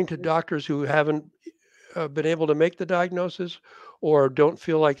going to doctors who haven't been able to make the diagnosis or don't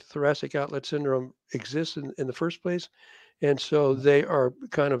feel like thoracic outlet syndrome exists in the first place. And so they are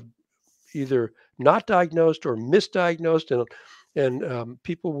kind of either not diagnosed or misdiagnosed. And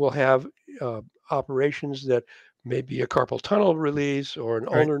people will have uh, operations that may be a carpal tunnel release or an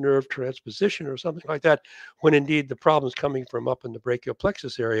Right. ulnar nerve transposition or something like that, when indeed the problem's coming from up in the brachial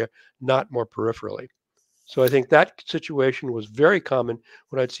plexus area, not more peripherally. So I think that situation was very common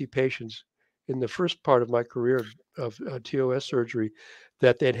when I'd see patients in the first part of my career of TOS surgery,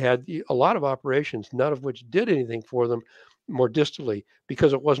 that they'd had a lot of operations, none of which did anything for them more distally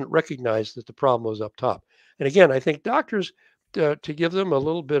because it wasn't recognized that the problem was up top. And again, I think doctors, to give them a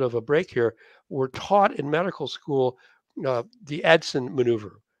little bit of a break here, were taught in medical school the Adson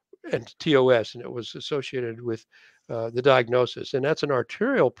maneuver and TOS, and it was associated with the diagnosis. And that's an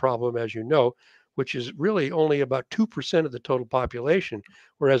arterial problem, as you know, which is really only about 2% of the total population,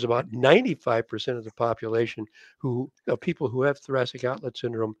 whereas about 95% of the population of people who have thoracic outlet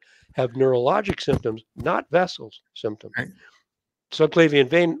syndrome have neurologic symptoms, not vessels symptoms. Right. Subclavian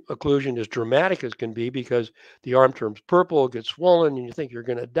vein occlusion is dramatic as can be because the arm turns purple, gets swollen, and you think you're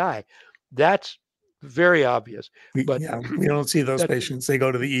going to die. That's very obvious, but We don't see those that patients. They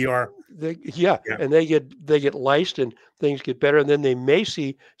go to the ER. yeah, Yeah. and they get lysed and things get better, and then they may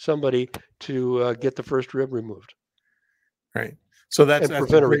see somebody to get the first rib removed. Right. So and that's a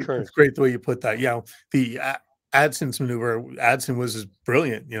prevent a great that's recurrence. great the way you put that. Yeah, the AdSense maneuver. Adson was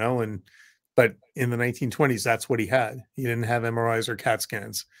brilliant, and but in the 1920s, that's what he had. He didn't have MRIs or CAT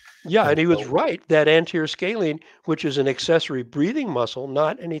scans, Yeah, and and he was so right. That anterior scalene, which is an accessory breathing muscle,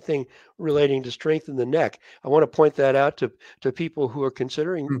 not anything relating to strength in the neck. I want to point that out to people who are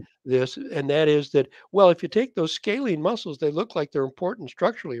considering mm, this, and that is that, well, if you take those scalene muscles, they look like they're important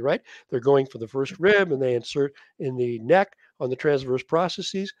structurally, right? They're going for the first rib and they insert in the neck on the transverse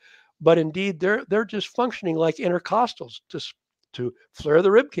processes. But indeed, they're just functioning like intercostals to flare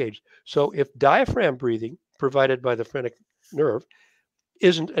the rib cage. So if diaphragm breathing provided by the phrenic nerve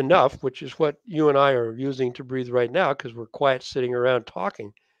isn't enough, which is what you and I are using to breathe right now because we're quiet sitting around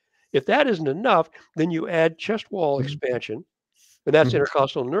talking. If that isn't enough, then you add chest wall mhm, expansion, and that's mhm.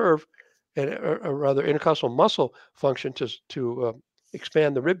 intercostal nerve and or rather intercostal muscle function to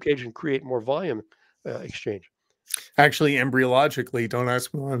expand the rib cage and create more volume exchange. Actually, embryologically, don't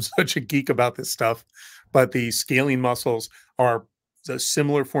ask me why I'm such a geek about this stuff, but the scalene muscles are a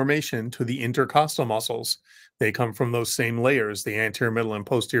similar formation to the intercostal muscles. They come from those same layers, the anterior, middle, and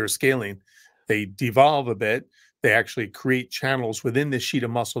posterior scalene. They devolve a bit. They actually create channels within this sheet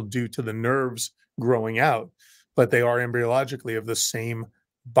of muscle due to the nerves growing out, but they are embryologically of the same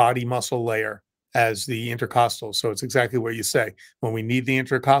body muscle layer as the intercostals. So it's exactly what you say. When we need the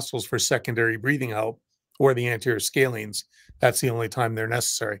intercostals for secondary breathing help, or the anterior scalenes, that's the only time they're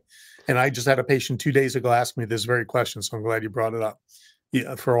necessary. And I just had a patient 2 days ago ask me this very question, so I'm glad you brought it up.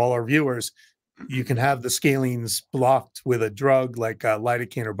 Yeah, for all our viewers, you can have the scalenes blocked with a drug like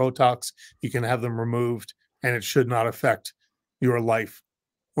lidocaine or Botox. You can have them removed, and it should not affect your life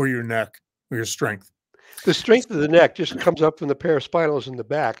or your neck or your strength. The strength of the neck just comes up from the paraspinals in the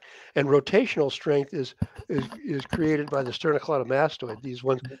back, and rotational strength is created by the sternocleidomastoid. These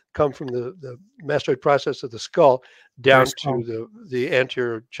ones come from the mastoid process of the skull Very down strong. to the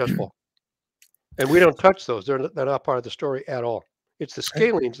anterior chest wall. And we don't touch those. They're not part of the story at all. It's the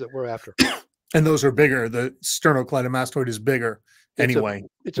scalenes that we're after. And those are bigger. The sternocleidomastoid is bigger It's a anyway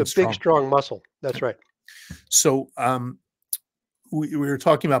it's a and big, strong. strong muscle. That's right. So we were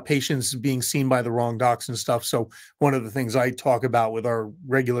talking about patients being seen by the wrong docs and stuff. So one of the things I talk about with our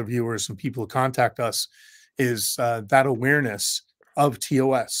regular viewers and people who contact us is that awareness of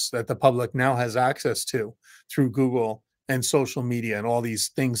TOS that the public now has access to through Google and social media and all these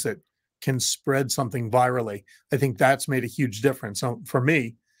things that can spread something virally. I think that's made a huge difference. So for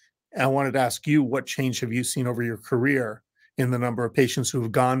me, I wanted to ask you, what change have you seen over your career in the number of patients who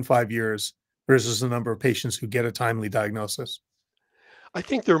have gone 5 years versus the number of patients who get a timely diagnosis? I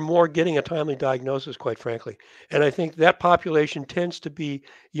think they're more getting a timely diagnosis, quite frankly. And I think that population tends to be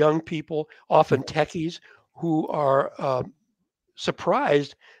young people, often techies, who are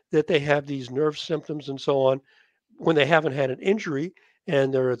surprised that they have these nerve symptoms and so on when they haven't had an injury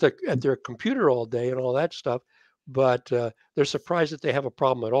and they're at their computer all day and all that stuff. But they're surprised that they have a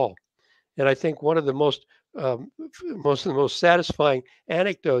problem at all. And I think one of the most satisfying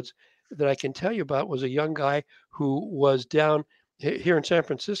anecdotes that I can tell you about was a young guy who was down here in San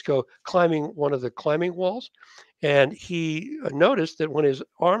Francisco climbing one of the climbing walls, and he noticed that when his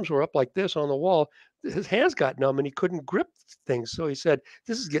arms were up like this on the wall, his hands got numb and he couldn't grip things. So he said,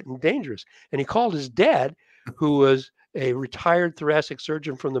 "This is getting dangerous." And he called his dad, who was a retired thoracic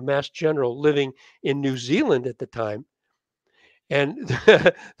surgeon from the Mass General living in New Zealand at the time, and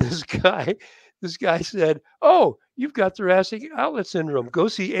this guy, this guy said, "Oh, you've got thoracic outlet syndrome. Go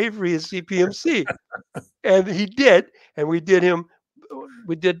see Avery at CPMC." And he did, and we did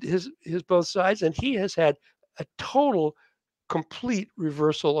his both sides, and he has had a total, complete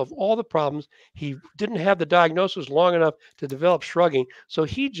reversal of all the problems. He didn't have the diagnosis long enough to develop shrugging, so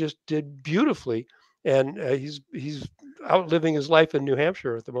he just did beautifully, and he's outliving his life in New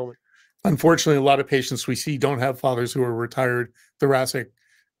Hampshire at the moment. Unfortunately, a lot of patients we see don't have fathers who are retired thoracic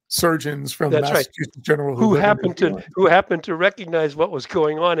surgeons from That's right. Massachusetts General who live in New Zealand. Who happened to recognize what was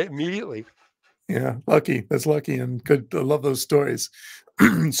going on immediately. Yeah, lucky. That's lucky and good. I love those stories.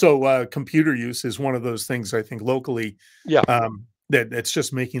 So, computer use is one of those things I think locally Yeah. that it's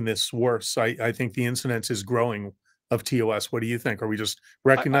just making this worse. I think the incidence is growing of TOS. What do you think? Are we just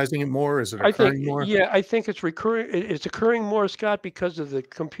recognizing it more? Is it I think, occurring more? yeah, I think it's recurring. It's occurring more, Scott, because of the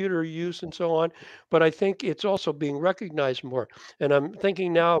computer use and so on. But I think it's also being recognized more. And I'm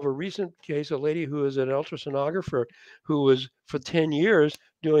thinking now of a recent case, a lady who is an ultrasonographer who was for 10 years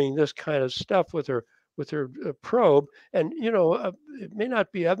doing this kind of stuff with her probe. And it may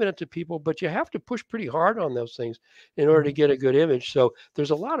not be evident to people, but you have to push pretty hard on those things in order to Mhm. get a good image. So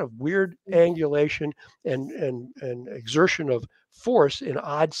there's a lot of weird angulation and exertion of force in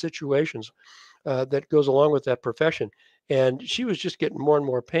odd situations that goes along with that profession. and she was just getting more and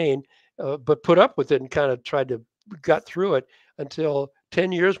more pain, but put up with it and kind of got through it until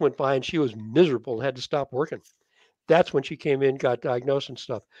 10 years went by and she was miserable and had to stop working. That's when she came in, got diagnosed and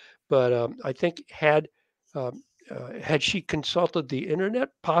stuff. But I think um, had she consulted the internet,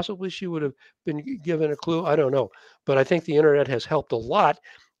 possibly she would have been given a clue. I don't know, but I think the internet has helped a lot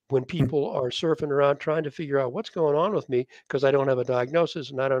when people are surfing around trying to figure out what's going on with me because I don't have a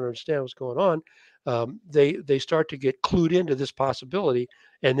diagnosis and I don't understand what's going on. They start to get clued into this possibility,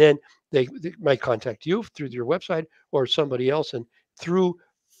 and then they might contact you through your website or somebody else, and through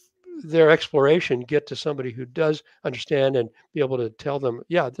their exploration get to somebody who does understand and be able to tell them,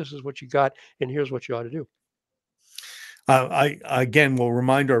 yeah, this is what you got and here's what you ought to do. I again will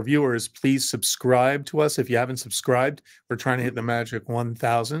remind our viewers, please subscribe to us if you haven't subscribed. We're trying to hit the magic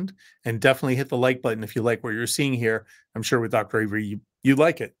 1,000, and definitely hit the like button if you like what you're seeing here. I'm sure with Dr. Avery, you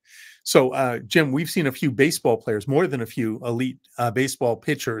like it. So, Jim, we've seen a few baseball players, more than a few elite baseball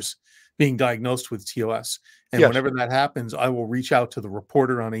pitchers being diagnosed with TOS. And Yes. whenever that happens, I will reach out to the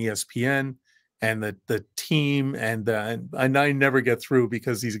reporter on ESPN and the team, and I never get through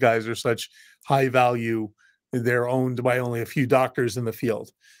because these guys are such high value. They're owned by only a few doctors in the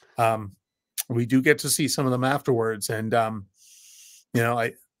field. We do get to see some of them afterwards, and you know,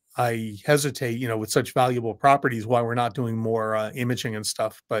 I hesitate, you know, with such valuable properties, why we're not doing more imaging and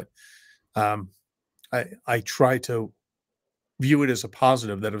stuff. But um, I try to view it as a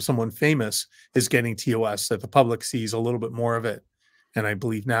positive that if someone famous is getting TOS, that the public sees a little bit more of it. And I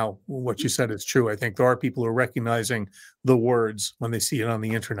believe now what you said is true. I think there are people who are recognizing the words when they see it on the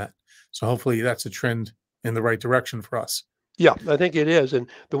internet. So hopefully that's a trend in the right direction for us. Yeah, I think it is. And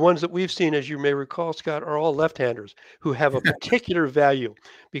the ones that we've seen, as you may recall, Scott, are all left-handers who have a particular value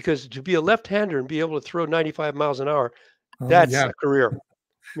because to be a left-hander and be able to throw 95 miles an hour, Oh that's yeah, a career.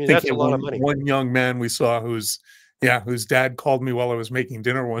 I mean, think that's a lot of money. one young man we saw whose dad called me while I was making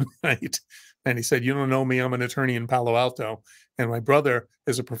dinner one night, and he said, "You don't know me. I'm an attorney in Palo Alto, and my brother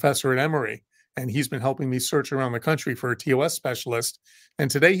is a professor at Emory, and he's been helping me search around the country for a TOS specialist. And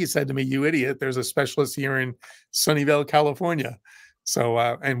today he said to me, 'You idiot! There's a specialist here in Sunnyvale, California.' So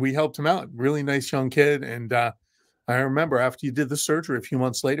and we helped him out. Really nice young kid, and I remember after you did the surgery a few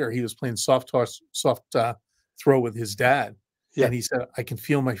months later, he was playing soft throw with his dad. Yeah. And he said, I can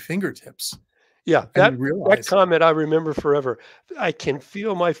feel my fingertips. Yeah, I didn't that realize comment I remember forever. I can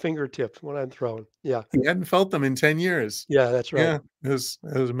feel my fingertips when I'm throwing. Yeah. he hadn't felt them in 10 years. Yeah, that's right. Yeah, it was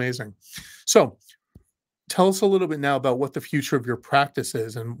amazing. So tell us a little bit now about what the future of your practice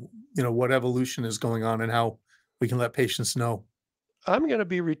is, and you know what evolution is going on and how we can let patients know. I'm going to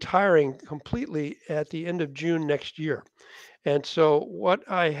be retiring completely at the end of June next year. And so what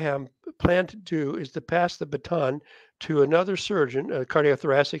I have planned to do is to pass the baton to another surgeon, a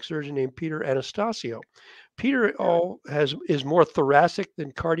cardiothoracic surgeon named Peter Anastasio. Peter is more thoracic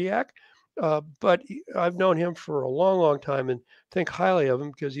than cardiac, but I've known him for a long, long time and think highly of him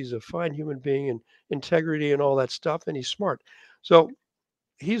because he's a fine human being and integrity and all that stuff, and he's smart. So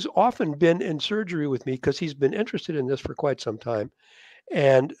he's often been in surgery with me because he's been interested in this for quite some time.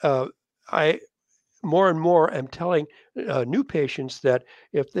 And I more and more am telling new patients that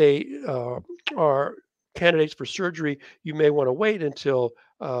if they are candidates for surgery, you may want to wait until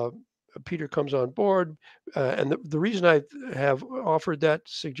Peter comes on board. And the reason I have offered that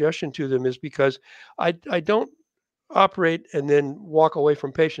suggestion to them is because I don't operate and then walk away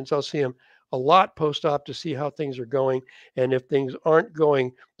from patients. I'll see them a lot post-op to see how things are going. And if things aren't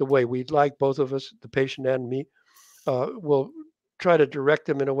going the way we'd like, both of us, the patient and me, will try to direct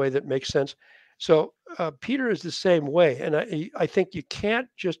them in a way that makes sense. So Peter is the same way, and I think you can't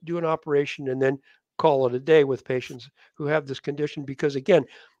just do an operation and then call it a day with patients who have this condition because again,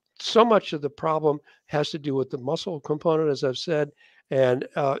 so much of the problem has to do with the muscle component, as I've said, and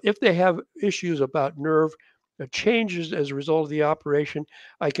if they have issues about nerve changes as a result of the operation,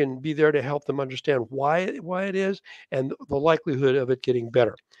 I can be there to help them understand why it is and the likelihood of it getting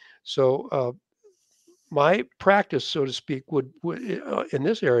better. So my practice, so to speak, would in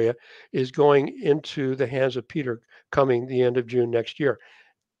this area is going into the hands of Peter coming the end of June next year.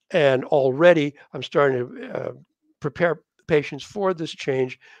 And already I'm starting to prepare patients for this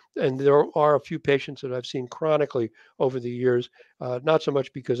change. And there are a few patients that I've seen chronically over the years, not so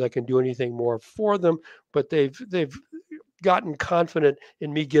much because I can do anything more for them, but they've gotten confident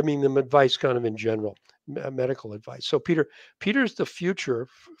in me giving them advice kind of in general, medical advice. So Peter's the future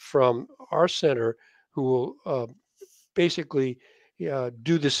from our center who will basically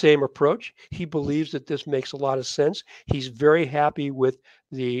do the same approach. He believes that this makes a lot of sense. He's very happy with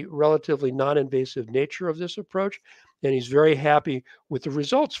the relatively non-invasive nature of this approach. and he's very happy with the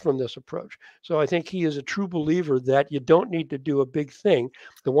results from this approach. So I think he is a true believer that you don't need to do a big thing.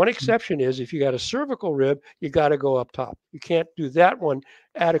 The one exception is if you got a cervical rib, you got to go up top. You can't do that one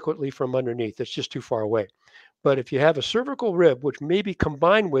adequately from underneath. It's just too far away. But if you have a cervical rib, which may be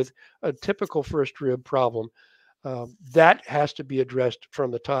combined with a typical first rib problem, that has to be addressed from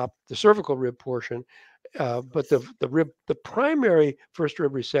the top, the cervical rib portion. But the primary first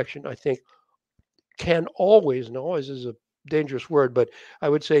rib resection, I think, can always, and always is a dangerous word, but I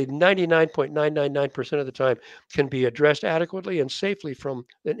would say 99.999% of the time can be addressed adequately and safely from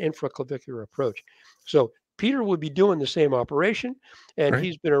an infraclavicular approach. So Peter would be doing the same operation, and Right.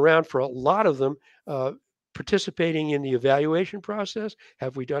 he's been around for a lot of them, participating in the evaluation process.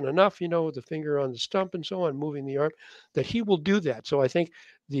 Have we done enough, with the finger on the stump and so on, moving the arm, that he will do that. So I think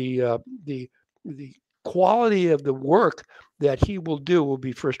the quality of the work that he will do will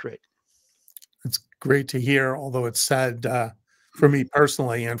be first rate. It's great to hear, although it's sad for me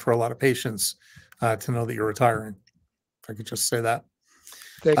personally and for a lot of patients to know that you're retiring. If I could just say that.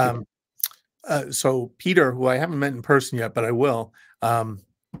 Thank you. Um, so Peter, who I haven't met in person yet, but I will,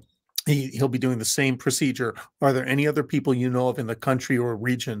 he'll be doing the same procedure. Are there any other people you know of in the country or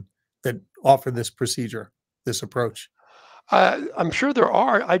region that offer this procedure, this approach? I'm sure there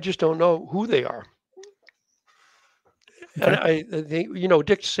are. I just don't know who they are. And Okay. I think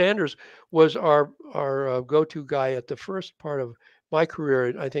Dick Sanders was our go-to guy at the first part of my career,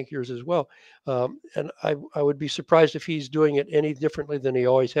 and I think yours as well. And I would be surprised if he's doing it any differently than he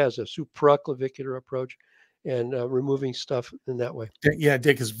always has, a supraclavicular approach and removing stuff in that way. Yeah,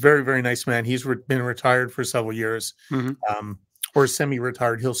 Dick is very, very nice man. He's been retired for several years, Hmm. or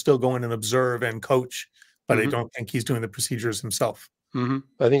semi-retired. He'll still go in and observe and coach, but I Hmm. don't think he's doing the procedures himself. Hmm.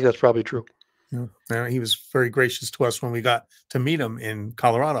 I think that's probably true. Yeah, he was very gracious to us when we got to meet him in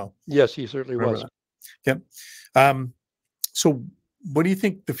Colorado. Yes, he certainly Remember was. that? Yep. So what do you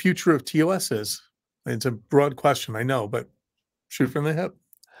think the future of TOS is? It's a broad question, I know, but shoot from the hip.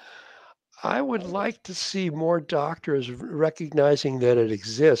 I would like to see more doctors recognizing that it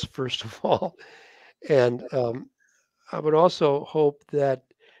exists, first of all, and I would also hope that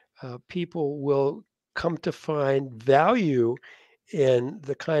people will come to find value in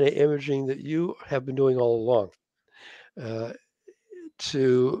the kind of imaging that you have been doing all along, uh,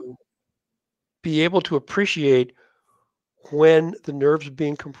 to be able to appreciate when the nerves are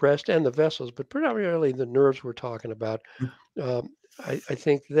being compressed and the vessels, but primarily the nerves we're talking about. Um, I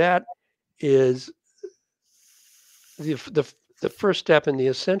think that is the, the the first step, and the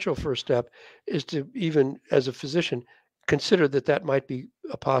essential first step is to, even as a physician, consider that that might be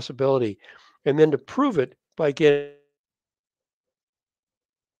a possibility, and then to prove it by getting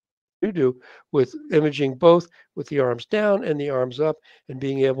you do with imaging both with the arms down and the arms up, and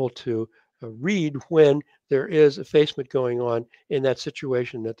being able to read when there is effacement going on in that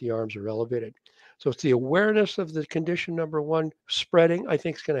situation that the arms are elevated. So it's the awareness of the condition, number one, spreading, I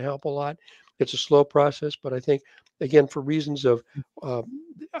think is going to help a lot. It's a slow process, but I think, again, for reasons of, um,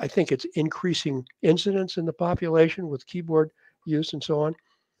 I think it's increasing incidence in the population with keyboard use and so on,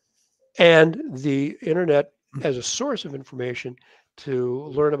 and the internet as a source of information to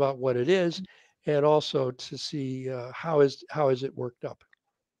learn about what it is, and also to see how is it worked up.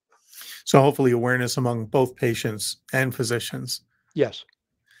 So hopefully awareness among both patients and physicians. Yes.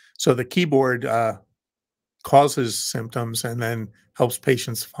 So the keyboard causes symptoms and then helps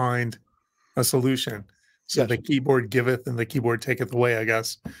patients find a solution. So Yes. the keyboard giveth and the keyboard taketh away, I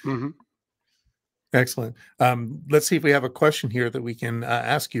guess. Hmm. Excellent. Let's see if we have a question here that we can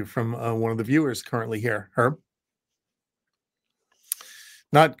ask you from one of the viewers currently here. Herb?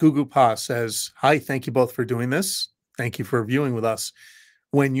 Not Gugu Pa says, hi, thank you both for doing this. Thank you for viewing with us.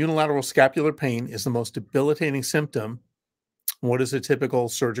 When unilateral scapular pain is the most debilitating symptom, what is a typical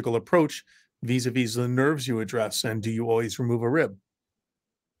surgical approach vis-a-vis the nerves you address? And do you always remove a rib?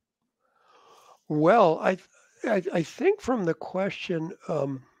 Well, I think from the question,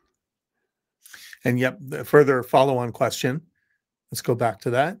 And yep, the further follow-on question. Let's go back to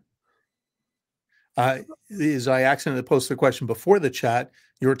that. Is I accidentally posted the question before the chat.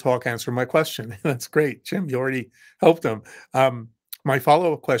 Your talk answered my question. That's great, Jim. You already helped them. My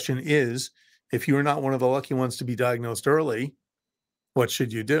follow-up question is, if you are not one of the lucky ones to be diagnosed early, what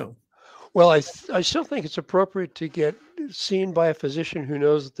should you do? well, I still think it's appropriate to get seen by a physician who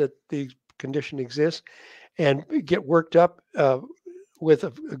knows that the condition exists, and get worked up with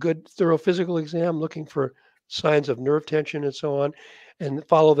a good thorough physical exam, looking for signs of nerve tension and so on, and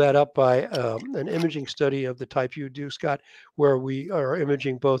follow that up by an imaging study of the type you do, Scott, where we are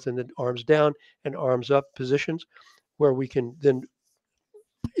imaging both in the arms down and arms up positions, where we can then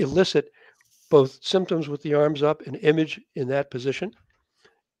elicit both symptoms with the arms up, an image in that position,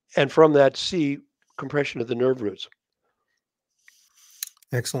 and from that see compression of the nerve roots.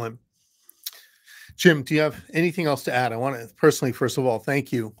 Excellent. Jim, do you have anything else to add? I want to personally, first of all,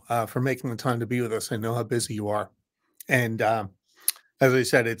 thank you for making the time to be with us. I know how busy you are. And as I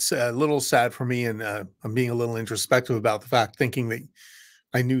said, it's a little sad for me, and I'm being a little introspective about the fact, thinking that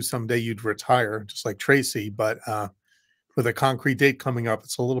I knew someday you'd retire, just like Tracy, but with a concrete date coming up,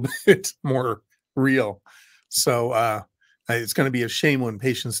 it's a little bit more real. So it's going to be a shame when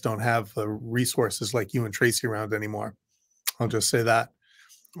patients don't have resources like you and Tracy around anymore. I'll just say that.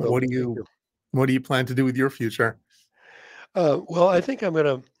 Well, What do you plan to do with your future? well, I think I'm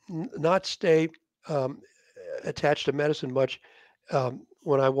going to not stay attached to medicine much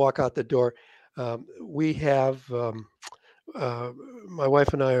when I walk out the door. We have my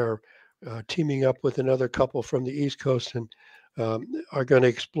wife and I are teaming up with another couple from the East Coast, and are going to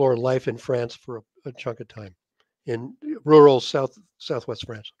explore life in France for a chunk of time in rural southwest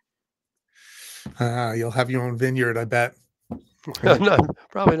France. You'll have your own vineyard, I bet. Not,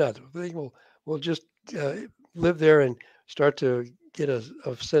 probably not. I think we'll just live there and start to get a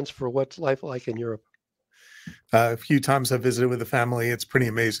sense for what's life like in Europe. A few times I've visited with the family. It's pretty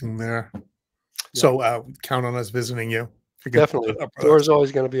amazing there. Yeah. So count on us visiting you. Definitely. The door's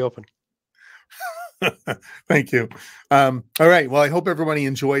always going to be open. Thank you. All right. Well, I hope everybody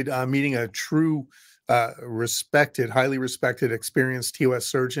enjoyed meeting a true, highly respected, experienced TOS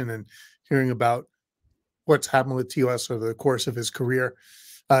surgeon and hearing about what's happened with TOS over the course of his career.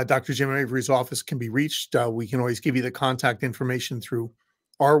 Dr. Jim Avery's office can be reached. We can always give you the contact information through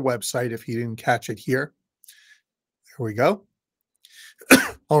our website if you didn't catch it here. There we go.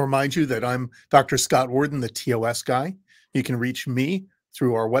 I'll remind you that I'm Dr. Scott Worden, the TOS guy. You can reach me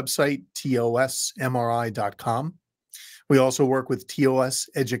through our website, tosmri.com. We also work with TOS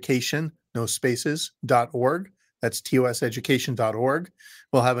Education, no spaces, .org. That's toseducation.org.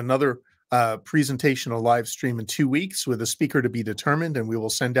 We'll have another presentation, a live stream in 2 weeks with a speaker to be determined, and we will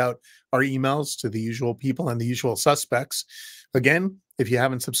send out our emails to the usual people and the usual suspects. Again, if you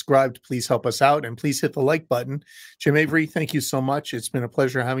haven't subscribed, please help us out, and please hit the like button. Jim Avery, thank you so much. It's been a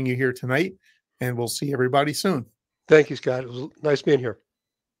pleasure having you here tonight, and we'll see everybody soon. Thank you, Scott. It was nice being here.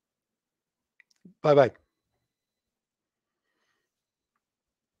 Bye-bye.